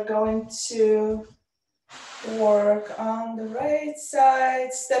 Now we're going to work on the right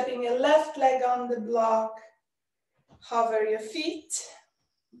side, stepping your left leg on the block. Hover your feet,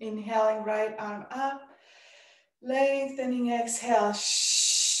 inhaling right arm up, lengthening, exhale.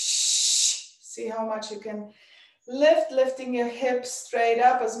 See how much you can lift, lifting your hips straight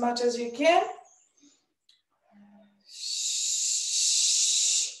up as much as you can.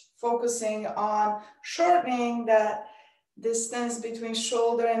 Focusing on shortening that distance between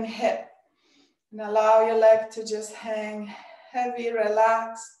shoulder and hip. And allow your leg to just hang heavy,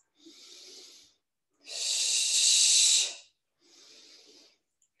 relax.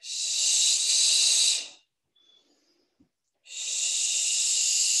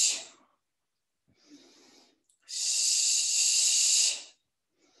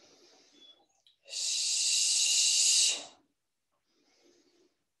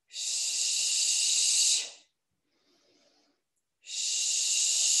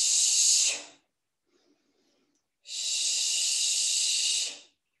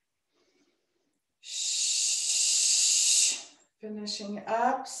 Finishing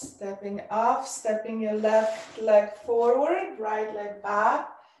up, stepping off, stepping your left leg forward, right leg back,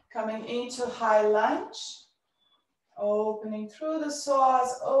 coming into high lunge. Opening through the psoas,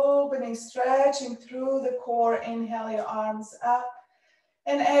 opening, stretching through the core. Inhale your arms up.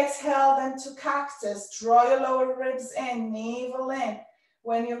 And exhale then to cactus. Draw your lower ribs in, navel in.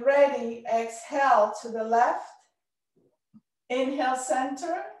 When you're ready, exhale to the left. Inhale,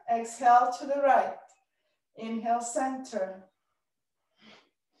 center. Exhale to the right. Inhale, center.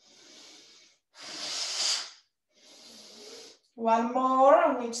 One more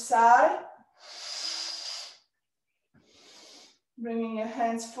on each side. Bringing your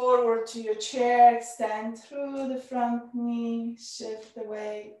hands forward to your chair, extend through the front knee, shift the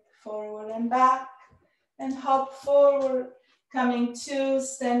weight forward and back, and hop forward, coming to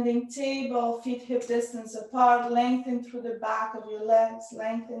standing table, feet hip distance apart, lengthen through the back of your legs,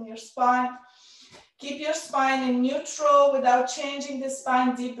 lengthen your spine. Keep your spine in neutral without changing the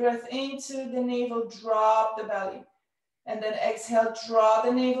spine. Deep breath into the navel, drop the belly. And then exhale, draw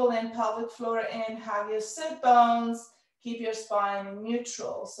the navel in, pelvic floor in, have your sit bones. Keep your spine in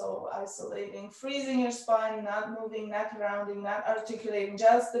neutral, so isolating, freezing your spine, not moving, not rounding, not articulating,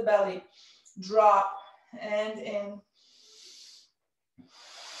 just the belly. Drop and in.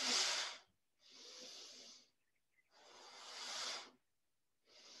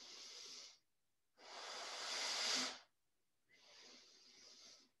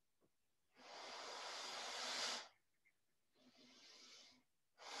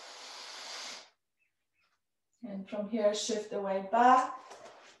 And from here, shift the weight back.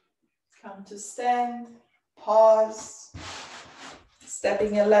 Come to stand, pause.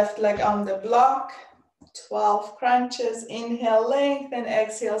 Stepping your left leg on the block. 12 crunches. Inhale, lengthen,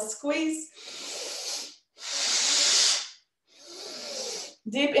 exhale, squeeze.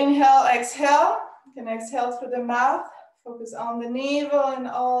 Deep inhale, exhale. You can exhale through the mouth. Focus on the navel and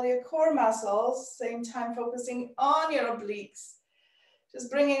all your core muscles. Same time focusing on your obliques.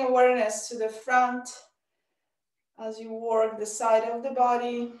 Just bringing awareness to the front as you work the side of the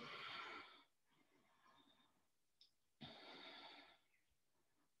body.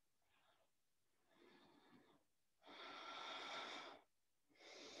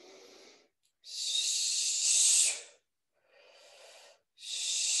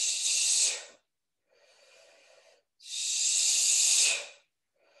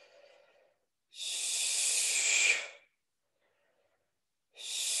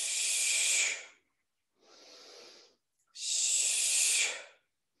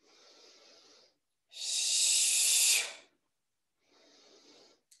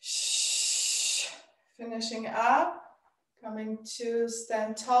 Finishing up, coming to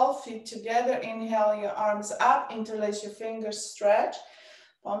stand tall, feet together. Inhale your arms up, interlace your fingers, stretch,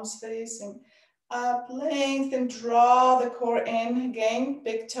 palms facing up, lengthen, draw the core in. Again,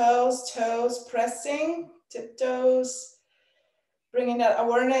 big toes, toes pressing, tiptoes. Bringing that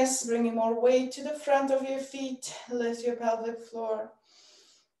awareness, bringing more weight to the front of your feet. Lift your pelvic floor.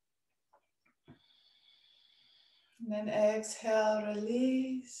 And then exhale,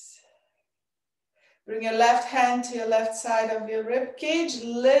 release. Bring your left hand to your left side of your rib cage.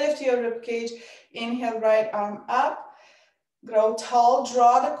 Lift your rib cage. Inhale, right arm up. Grow tall,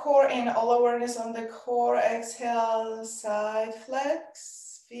 draw the core in. All awareness on the core. Exhale, side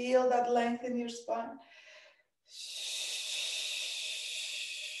flex. Feel that length in your spine.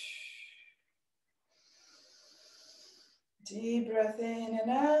 Deep breath in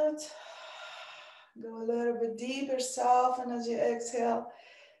and out. Go a little bit deeper, soften as you exhale.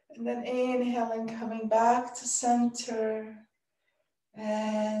 And then inhaling, coming back to center.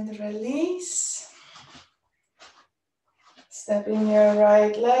 And release. Stepping your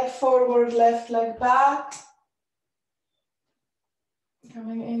right leg forward, left leg back.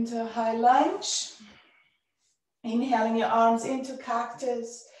 Coming into a high lunge. Inhaling your arms into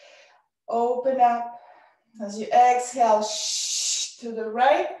cactus. Open up. As you exhale, to the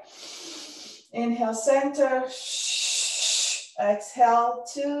right. Inhale, center. Exhale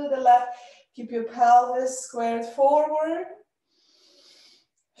to the left. Keep your pelvis squared forward.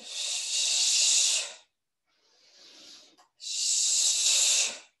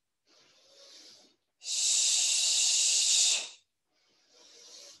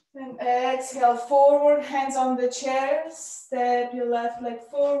 And exhale, forward, hands on the chairs. Step your left leg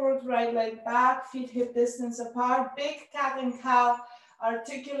forward, right leg back, feet hip distance apart. Big cat and cow,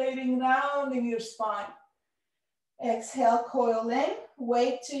 articulating, rounding your spine. Exhale, coil in.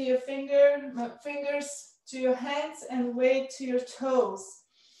 Weight to your fingers to your hands and weight to your toes.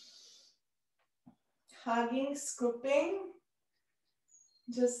 Hugging, scooping.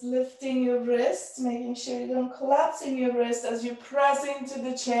 Just lifting your wrists, making sure you don't collapse in your wrist as you press into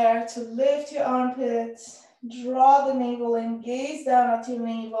the chair to lift your armpits. Draw the navel in, gaze down at your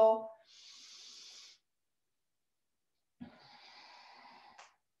navel.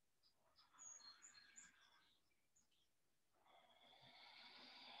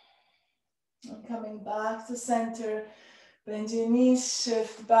 And coming back to center, bend your knees,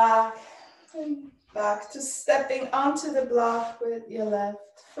 shift back, and back to stepping onto the block with your left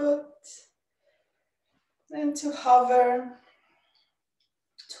foot. And to hover,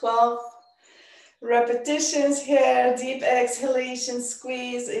 12 repetitions here. Deep exhalation,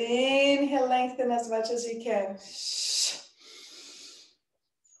 squeeze, inhale, lengthen as much as you can.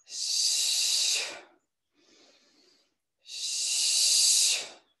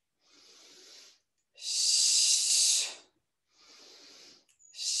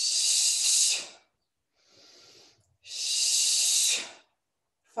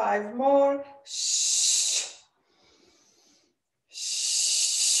 Five more.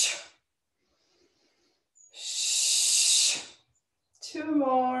 Two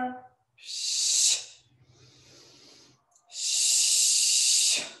more.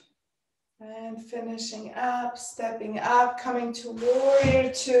 And finishing up, stepping up, coming to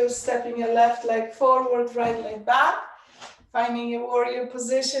warrior two, stepping your left leg forward, right leg back. Finding your warrior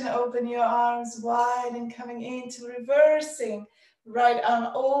position, open your arms wide and coming into reversing. Right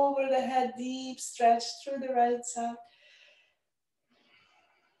arm over the head, deep stretch through the right side.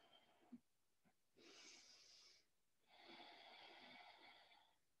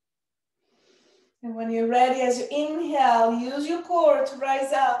 And when you're ready, as you inhale, use your core to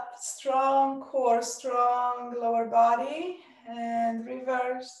rise up. Strong core, strong lower body, and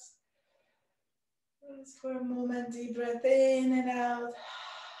reverse. Just for a moment, deep breath in and out.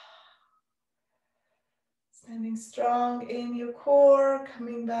 Standing strong in your core,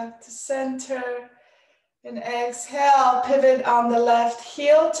 coming back to center. And exhale, pivot on the left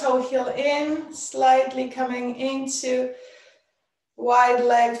heel, toe heel in, slightly coming into wide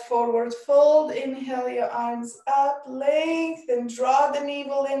leg forward fold. Inhale your arms up, lengthen, draw the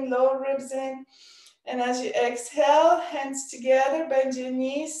navel in, lower ribs in. And as you exhale, hands together, bend your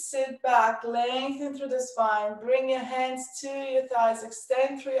knees, sit back, lengthen through the spine. Bring your hands to your thighs,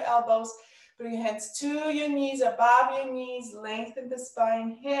 extend through your elbows. Bring your hands to your knees, above your knees, lengthen the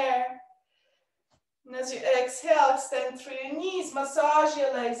spine here. And as you exhale, extend through your knees, massage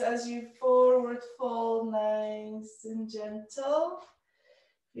your legs as you forward fold, nice and gentle.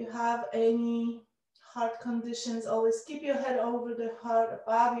 If you have any heart conditions, always keep your head over the heart,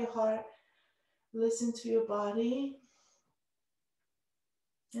 above your heart. Listen to your body.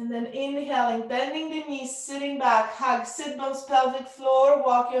 And then inhaling, bending the knees, sitting back, hug, sit bones, pelvic floor,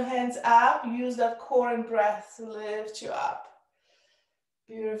 walk your hands up, use that core and breath to lift you up.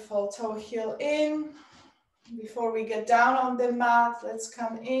 Beautiful, toe heel in. Before we get down on the mat, let's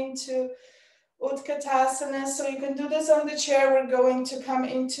come into Utkatasana. So you can do this on the chair. We're going to come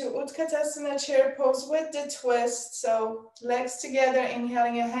into Utkatasana chair pose with the twist. So legs together,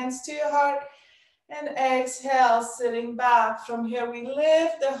 inhaling your hands to your heart. And exhale, sitting back. From here, we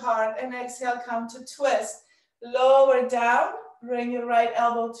lift the heart and exhale, come to twist. Lower down, bring your right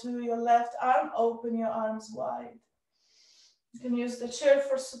elbow to your left arm, open your arms wide. You can use the chair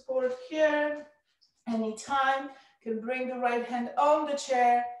for support here. Anytime, you can bring the right hand on the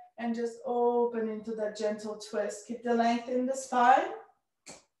chair and just open into that gentle twist. Keep the length in the spine.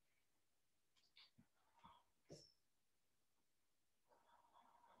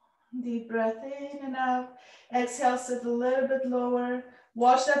 Deep breath in and out. Exhale, sit a little bit lower.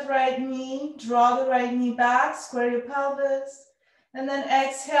 Watch that right knee. Draw the right knee back. Square your pelvis. And then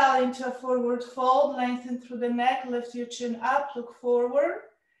exhale into a forward fold. Lengthen through the neck. Lift your chin up. Look forward.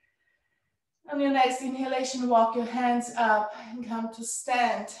 On your next inhalation, walk your hands up and come to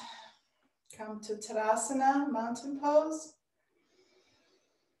stand. Come to Tadasana, mountain pose.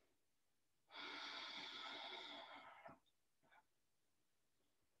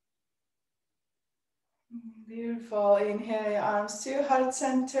 Beautiful. Inhale your arms to heart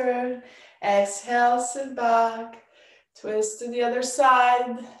center. Exhale, sit back. Twist to the other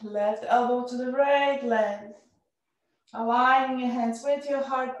side. Left elbow to the right leg. Aligning your hands with your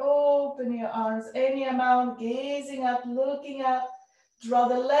heart. Open your arms any amount. Gazing up, looking up. Draw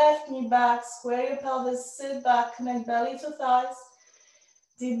the left knee back. Square your pelvis. Sit back. Connect belly to thighs.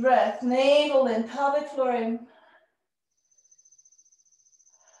 Deep breath. Navel in. Pelvic floor in.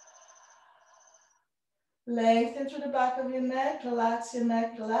 Lengthen through the back of your neck, relax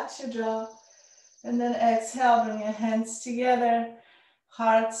your jaw. And then exhale, bring your hands together,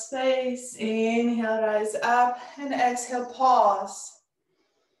 heart space. Inhale, rise up, and exhale, pause.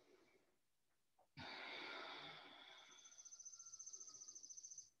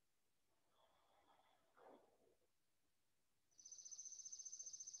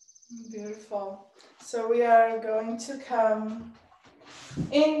 Beautiful. So we are going to come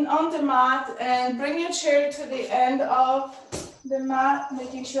in on the mat and bring your chair to the end of the mat,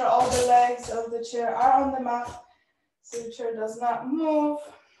 making sure all the legs of the chair are on the mat so the chair does not move.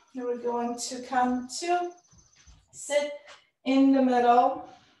 And we're going to come to sit in the middle.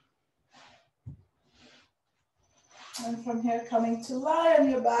 And from here, coming to lie on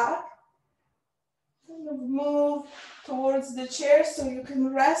your back. Move towards the chair so you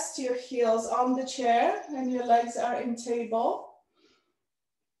can rest your heels on the chair and your legs are in table.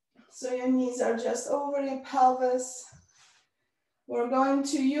 So your knees are just over your pelvis. We're going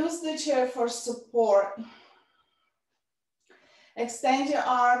to use the chair for support. Extend your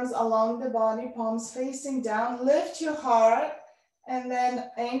arms along the body, palms facing down. Lift your heart and then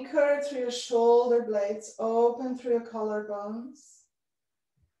anchor through your shoulder blades. Open through your collarbones.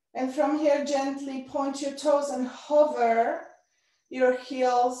 And from here, gently point your toes and hover your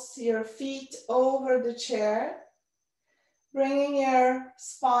heels, your feet over the chair. Bringing your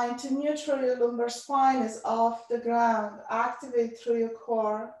spine to neutral, your lumbar spine is off the ground. Activate through your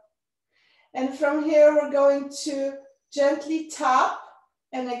core. And from here, we're going to gently tap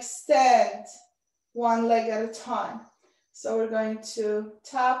and extend one leg at a time. So we're going to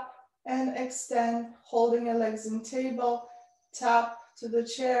tap and extend, holding your legs in table, tap to the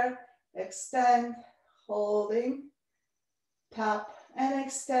chair, extend, holding, tap and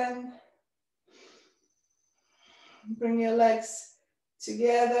extend. Bring your legs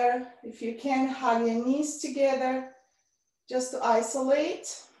together. If you can, hug your knees together just to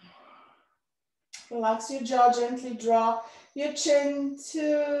isolate. Relax your jaw, gently draw your chin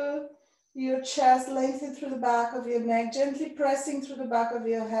to your chest, lengthen through the back of your neck, gently pressing through the back of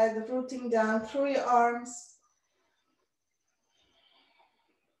your head, rooting down through your arms.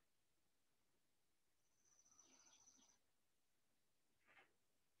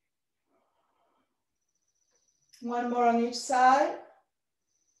 One more on each side.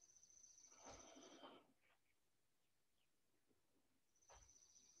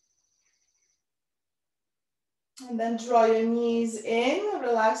 And then draw your knees in,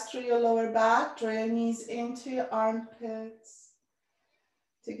 relax through your lower back, draw your knees into your armpits.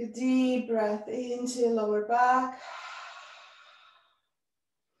 Take a deep breath into your lower back.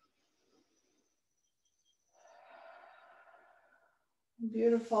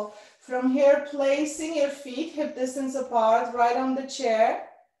 Beautiful. From here, placing your feet hip distance apart, right on the chair.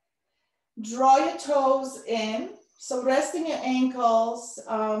 Draw your toes in, So resting your ankles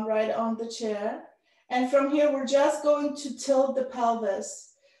right on the chair. And from here, we're just going to tilt the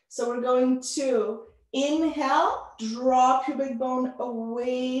pelvis. So we're going to inhale, drop your big bone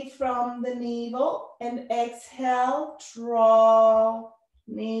away from the navel, and exhale, draw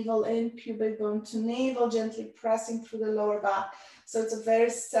navel in, pubic bone to navel, gently pressing through the lower back. So it's a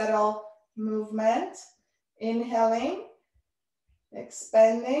very subtle movement. Inhaling,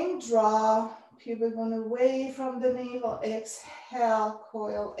 expanding, draw pubic bone away from the navel, exhale,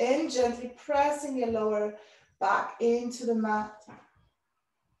 coil in, gently pressing your lower back into the mat.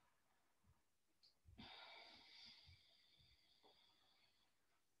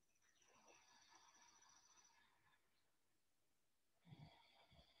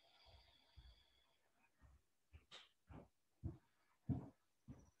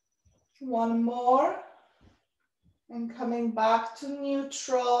 One more, and coming back to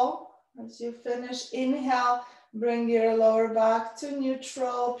neutral. As you finish, inhale, bring your lower back to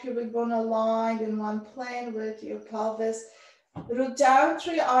neutral, pubic bone aligned in one plane with your pelvis. Root down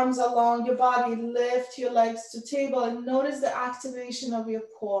through your arms along your body, lift your legs to table, and notice the activation of your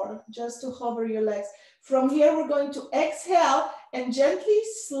core, just to hover your legs. From here, we're going to exhale and gently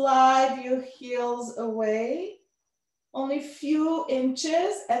slide your heels away, only a few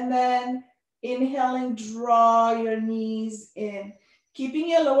inches, and then inhaling, draw your knees in. Keeping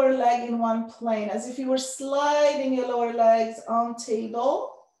your lower leg in one plane, as if you were sliding your lower legs on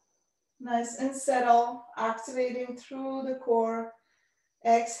table. Nice and settle, activating through the core.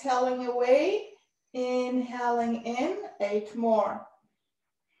 Exhaling away, inhaling in, 8 more.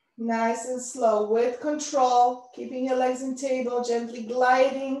 Nice and slow, with control, keeping your legs in table, gently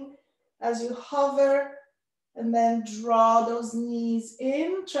gliding as you hover, and then draw those knees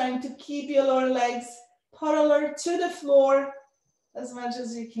in, trying to keep your lower legs parallel to the floor as much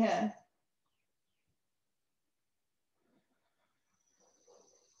as you can.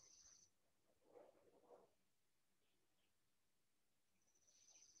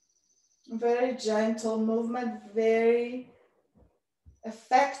 Very gentle movement, very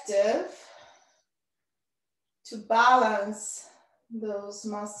effective to balance those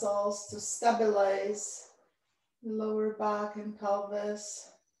muscles, to stabilize the lower back and pelvis.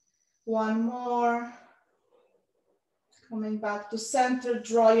 One more. Coming back to center,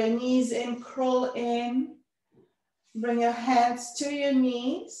 draw your knees in, curl in. Bring your hands to your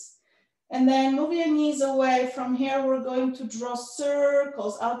knees. And then move your knees away. From here, we're going to draw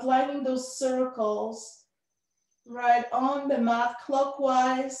circles, outlining those circles right on the mat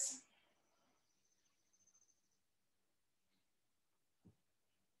clockwise.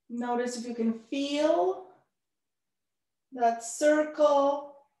 Notice if you can feel that circle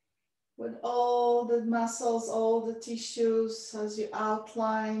with all the muscles, all the tissues as you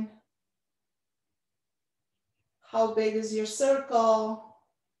outline. How big is your circle?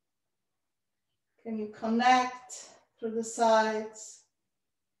 Can you connect through the sides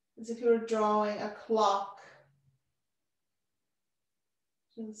as if you were drawing a clock?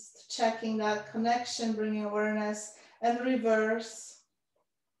 Just checking that connection, bringing awareness, and reverse.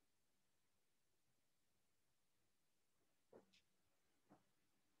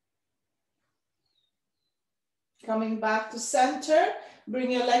 Coming back to center, bring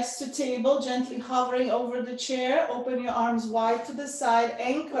your legs to table, gently hovering over the chair. Open your arms wide to the side,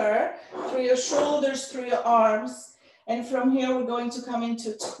 anchor through your shoulders, through your arms. And from here, we're going to come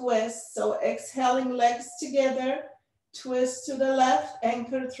into twist. So exhaling, legs together, twist to the left,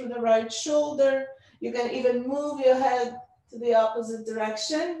 anchor through the right shoulder. You can even move your head to the opposite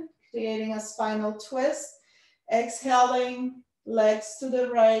direction, creating a spinal twist. Exhaling, legs to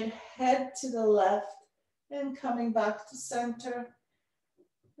the right, head to the left. And coming back to center.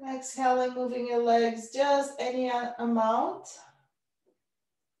 Exhaling, moving your legs just any amount.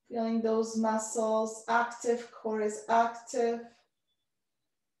 Feeling those muscles active, core is active.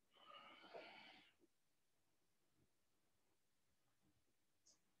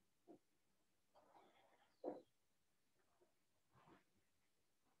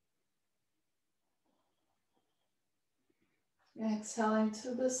 Exhaling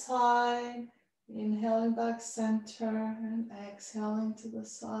to the side. Inhaling back center and exhaling to the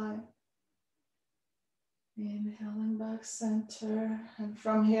side. Inhaling back center. And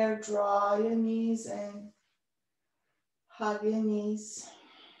from here, draw your knees in. Hug your knees.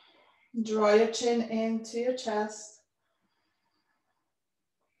 Draw your chin into your chest.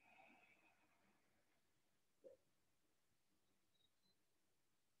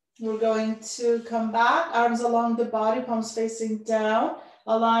 We're going to come back, arms along the body, palms facing down.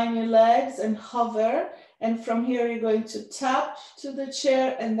 Align your legs and hover. And from here, you're going to tap to the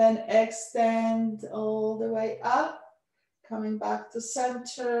chair and then extend all the way up, coming back to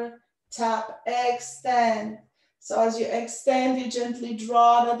center, tap, extend. So as you extend, you gently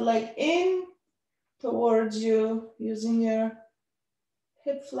draw that leg in towards you, using your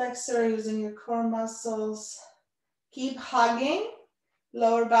hip flexor, using your core muscles. Keep hugging,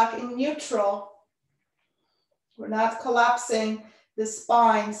 lower back in neutral. We're not collapsing the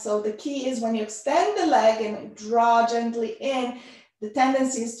spine. So the key is when you extend the leg and draw gently in, the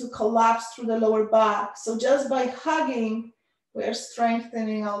tendency is to collapse through the lower back. So just by hugging, we're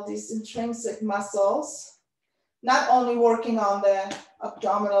strengthening all these intrinsic muscles, not only working on the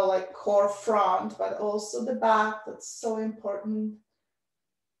abdominal like core front, but also the back. That's so important.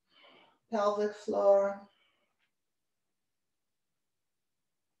 Pelvic floor.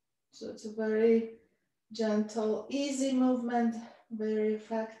 So it's a very gentle, easy movement, very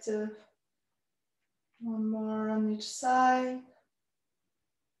effective. One more on each side.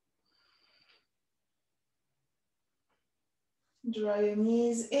 Draw your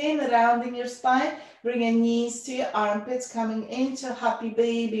knees in, rounding your spine. Bring your knees to your armpits, coming into happy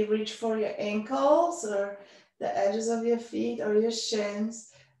baby. Reach for your ankles or the edges of your feet or your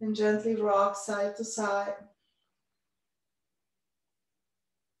shins, and gently rock side to side.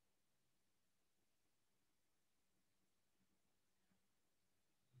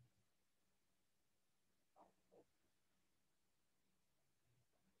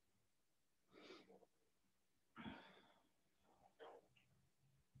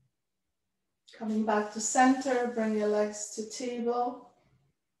 Coming back to center, bring your legs to table.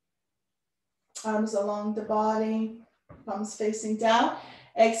 Arms along the body, palms facing down.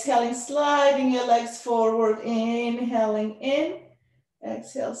 Exhaling, sliding your legs forward, inhaling in.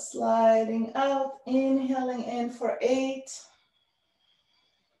 Exhale, sliding out, inhaling in for 8.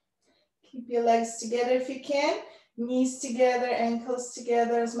 Keep your legs together if you can. Knees together, ankles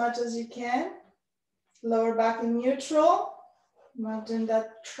together as much as you can. Lower back in neutral. Imagine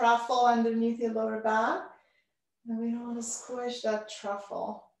that truffle underneath your lower back. And we don't want to squish that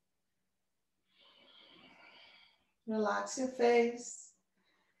truffle. Relax your face.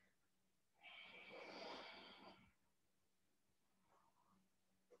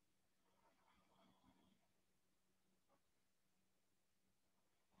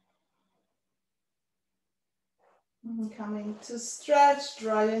 And coming to stretch,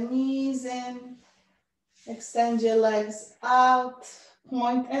 draw your knees in. Extend your legs out.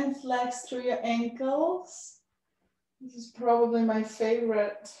 Point and flex through your ankles. This is probably my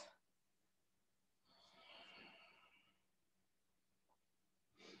favorite.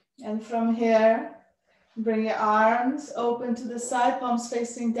 And from here, bring your arms open to the side, palms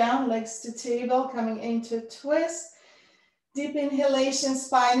facing down, legs to table, coming into a twist. Deep inhalation,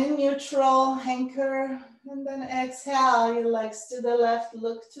 spine in neutral, anchor, and then exhale, your legs to the left,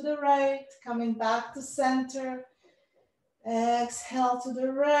 look to the right, coming back to center. Exhale to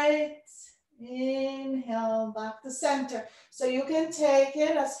the right, inhale back to center. So you can take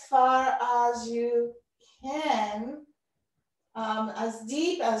it as far as you can, as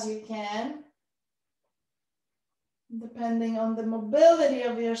deep as you can, depending on the mobility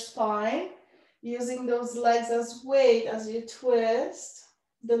of your spine, using those legs as weight as you twist.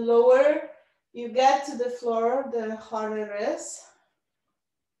 The lower you get to the floor, the harder it is.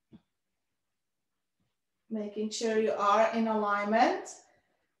 Making sure you are in alignment.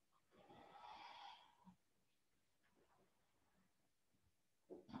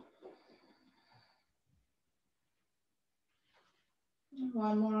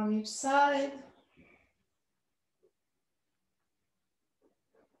 One more on each side.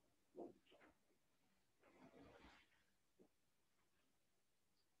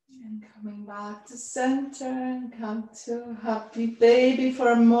 And coming back to center and come to happy baby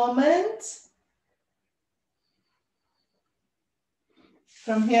for a moment.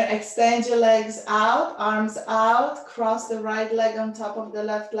 From here, extend your legs out, arms out, cross the right leg on top of the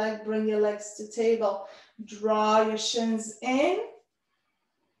left leg, bring your legs to table. Draw your shins in,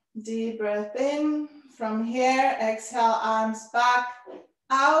 deep breath in. From here, exhale, arms back,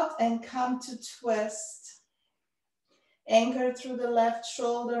 out, and come to twist. Anchor through the left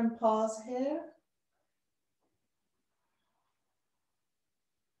shoulder and pause here.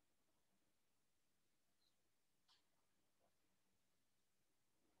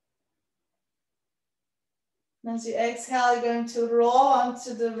 As you exhale, you're going to roll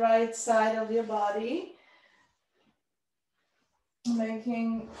onto the right side of your body.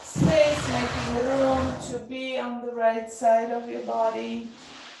 Making space, making room to be on the right side of your body.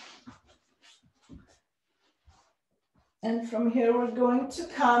 And from here, we're going to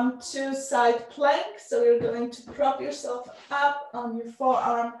come to side plank. So you're going to prop yourself up on your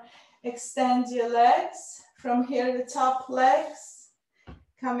forearm, extend your legs. From here, the top legs,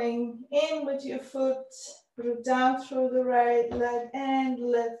 coming in with your foot, root down through the right leg and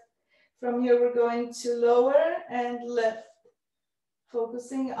lift. From here, we're going to lower and lift,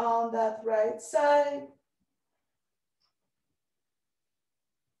 focusing on that right side.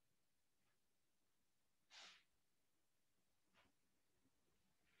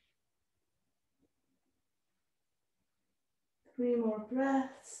 Three more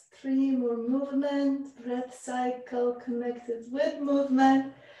breaths, three more movement, breath cycle connected with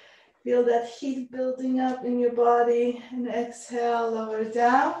movement. Feel that heat building up in your body and exhale, lower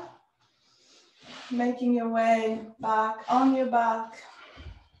down. Making your way back on your back.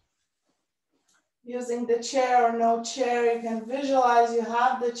 Using the chair or no chair, you can visualize you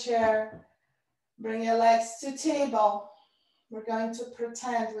have the chair. Bring your legs to table. We're going to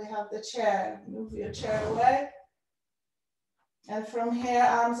pretend we have the chair. Move your chair away. And from here,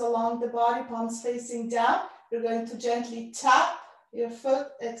 arms along the body, palms facing down. You're going to gently tap your foot,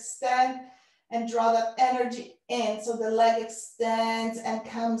 extend, and draw that energy in. So the leg extends and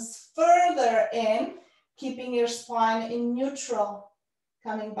comes further in, keeping your spine in neutral.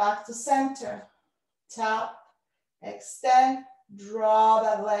 Coming back to center. Tap, extend, draw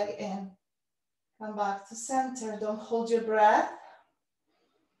that leg in. Come back to center. Don't hold your breath.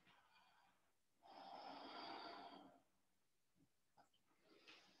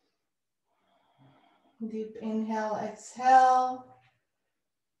 Deep inhale, exhale.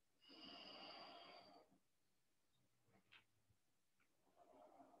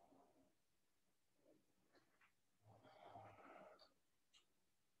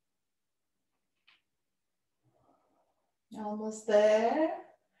 Almost there.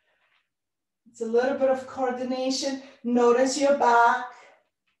 It's a little bit of coordination. Notice your back.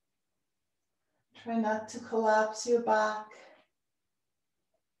 Try not to collapse your back.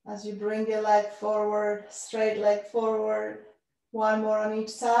 As you bring your leg forward, straight leg forward. One more on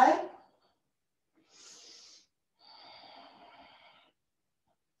each side.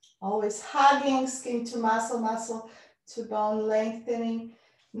 Always hugging, skin to muscle, muscle to bone, lengthening.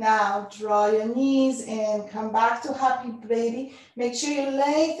 Now draw your knees in, come back to happy baby. Make sure you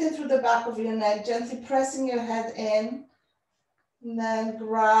lengthen through the back of your neck, gently pressing your head in. And then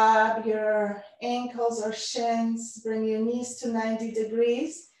grab your ankles or shins, bring your knees to 90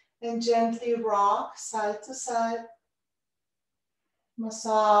 degrees and gently rock side to side.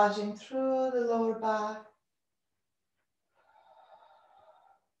 Massaging through the lower back.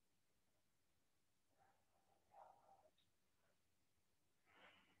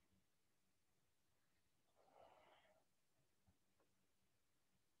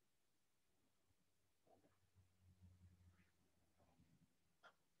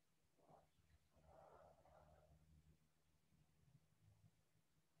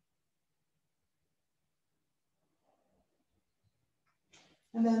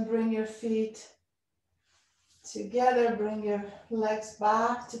 And then bring your feet together, bring your legs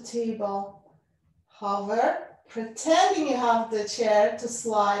back to table. Hover, pretending you have the chair to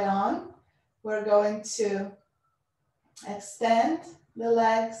slide on. We're going to extend the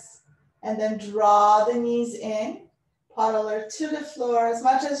legs and then draw the knees in, parallel to the floor as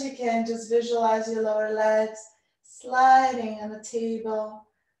much as you can. Just visualize your lower legs sliding on a table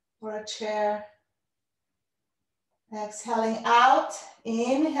or a chair. Exhaling out,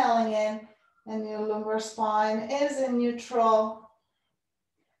 inhaling in, and your lumbar spine is in neutral.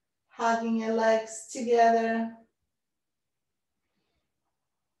 Hugging your legs together.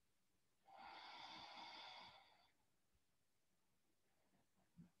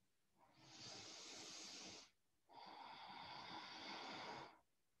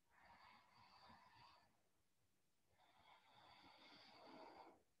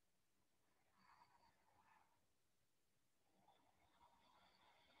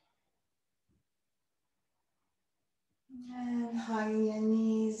 And hugging your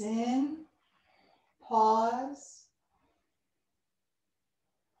knees in. Pause.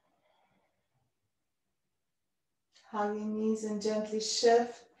 Hug your knees and gently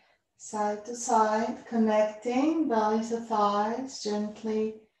shift side to side, connecting belly to thighs,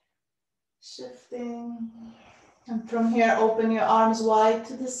 gently shifting. And from here, open your arms wide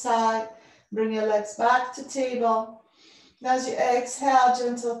to the side. Bring your legs back to table. As you exhale,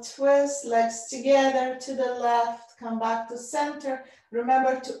 gentle twist, legs together to the left. Come back to center.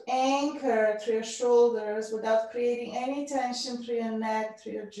 Remember to anchor through your shoulders without creating any tension through your neck,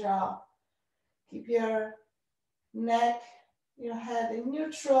 through your jaw. Keep your neck, Your head in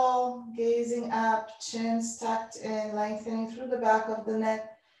neutral, gazing up, chin tucked in, lengthening through the back of the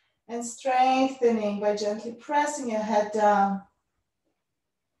neck, and strengthening by gently pressing your head down.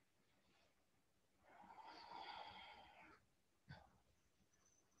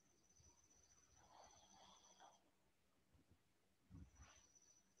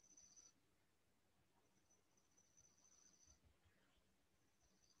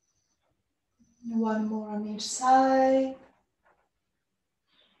 One more on each side.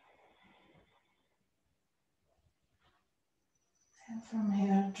 And from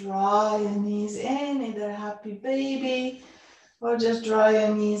here, draw your knees in, either happy baby or just draw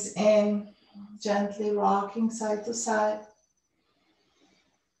your knees in, gently rocking side to side.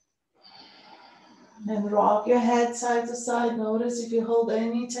 And rock your head side to side. Notice if you hold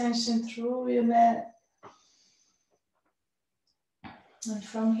any tension through your neck. And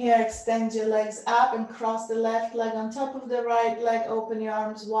from here, extend your legs up and cross the left leg on top of the right leg. Open your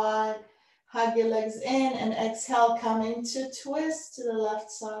arms wide. Hug your legs in and exhale, come into twist to the left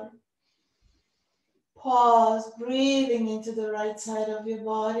side. Pause, breathing into the right side of your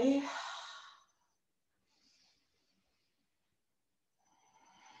body.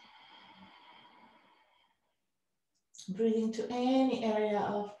 Breathing to any area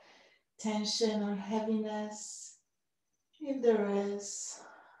of tension or heaviness, if there is.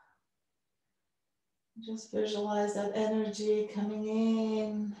 Just visualize that energy coming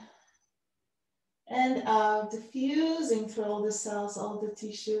in and out, diffusing through all the cells, all the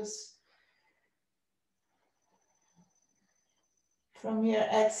tissues. From here,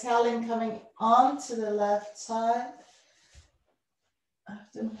 exhaling, coming onto the left side. I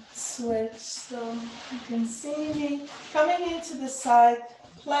have to switch so you can see me. Coming into the side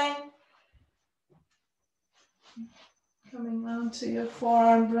plank. Coming onto your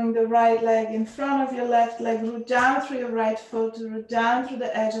forearm, bring the right leg in front of your left leg. Root down through your right foot, root down through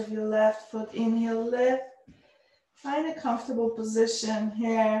the edge of your left foot. Inhale, lift. Find a comfortable position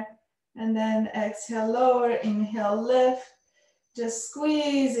here. And then exhale, lower. Inhale, lift. Just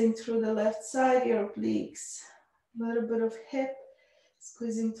squeezing through the left side, your obliques. A little bit of hip,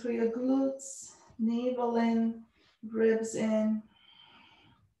 squeezing through your glutes. Navel in, ribs in.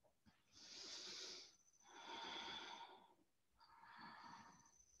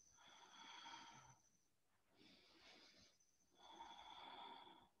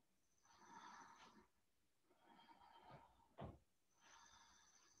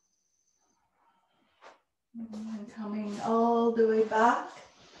 And coming all the way back.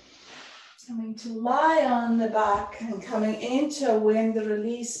 Coming to lie on the back and coming into a wind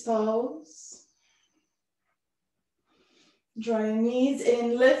release pose. Draw your knees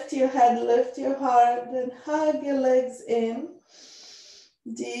in, lift your head, lift your heart, then hug your legs in.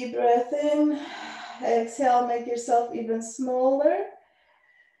 Deep breath in. Exhale, make yourself even smaller.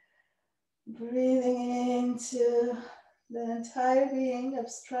 Breathing into the entire being,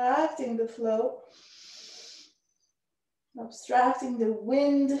 abstracting the flow. Abstracting the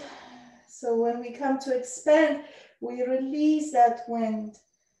wind. So when we come to expand, we release that wind.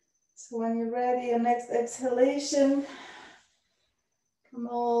 So when you're ready, your next exhalation, come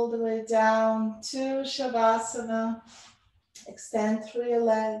all the way down to Shavasana. Extend through your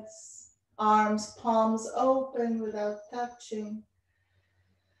legs, arms, palms open without touching.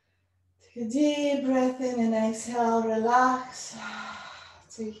 Take a deep breath in and exhale, relax.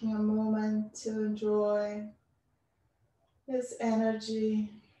 Taking a moment to enjoy this energy,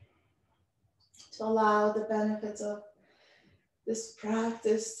 to allow the benefits of this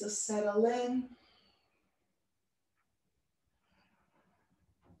practice to settle in.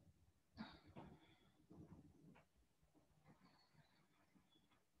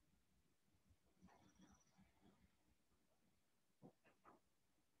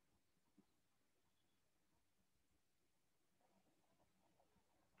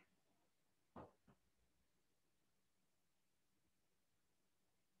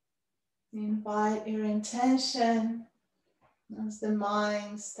 Invite your intention as the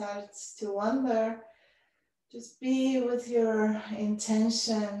mind starts to wander. Just be with your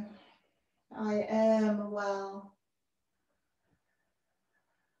intention. I am well.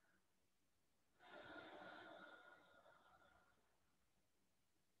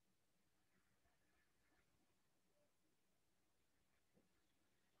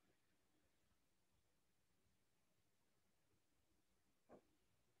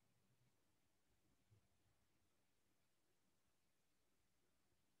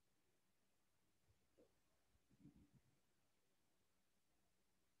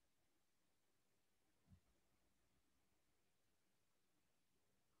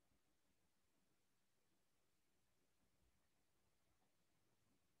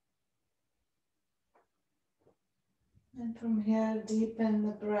 And from here, deepen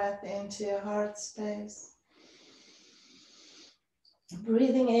the breath into your heart space.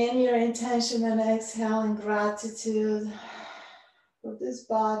 Breathing in your intention and exhaling gratitude for this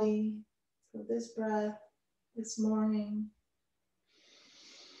body, for this breath, this morning,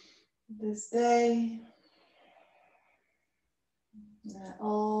 this day, and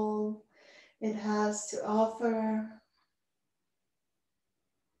all it has to offer.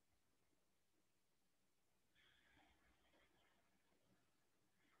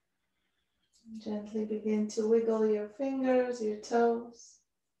 Gently begin to wiggle your fingers, your toes.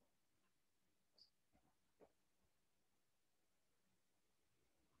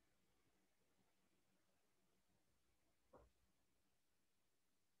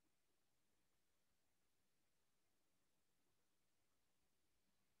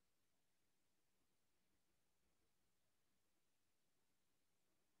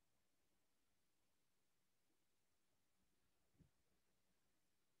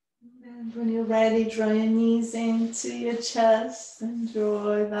 And when you're ready, draw your knees into your chest.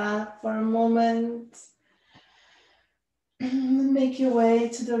 Enjoy that for a moment. Make your way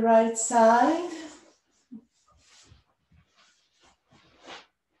to the right side.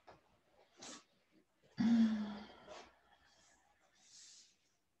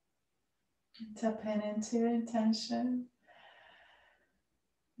 Tap in into your intention.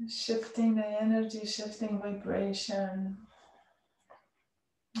 Shifting the energy, shifting vibration.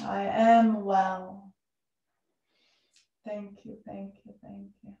 I am well. Thank you, thank you, thank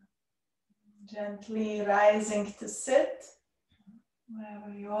you. Gently rising to sit, wherever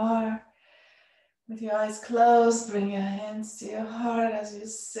you are. With your eyes closed, bring your hands to your heart as you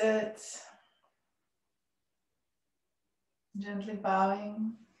sit. Gently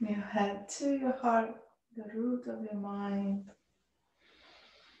bowing your head to your heart, the root of your mind.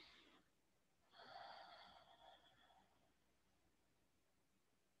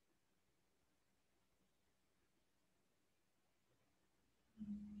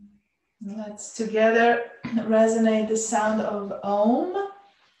 Let's together resonate the sound of Om.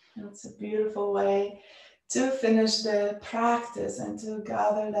 It's a beautiful way to finish the practice and to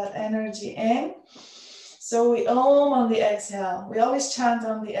gather that energy in. So we Om on the exhale. We always chant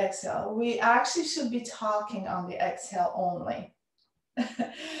on the exhale. We actually should be talking on the exhale only.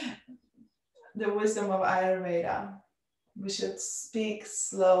 The wisdom of Ayurveda. We should speak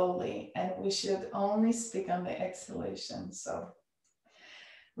slowly and we should only speak on the exhalation. So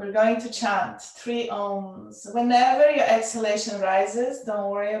we're going to chant 3 Oms. Whenever your exhalation rises,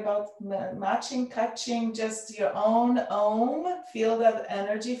 don't worry about matching, catching, just your own Om. Feel that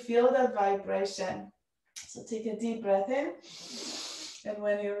energy, feel that vibration. So take a deep breath in. And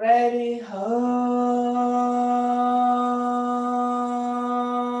when you're ready,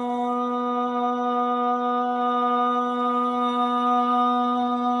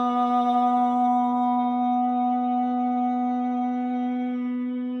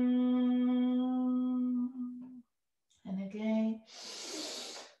 and again,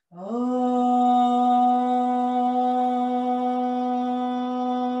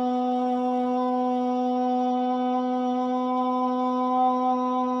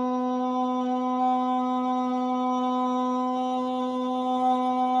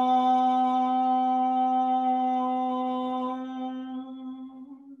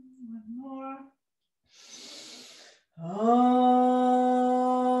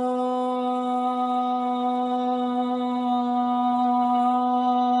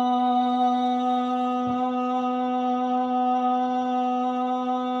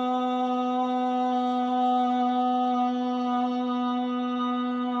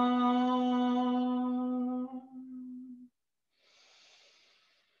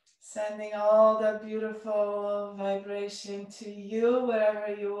 sending all the beautiful vibration to you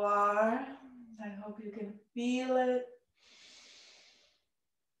wherever you are. I hope you can feel it.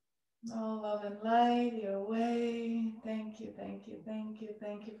 All love and light your way. Thank you, thank you, thank you.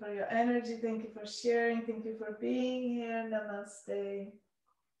 Thank you for your energy. Thank you for sharing. Thank you for being here. Namaste.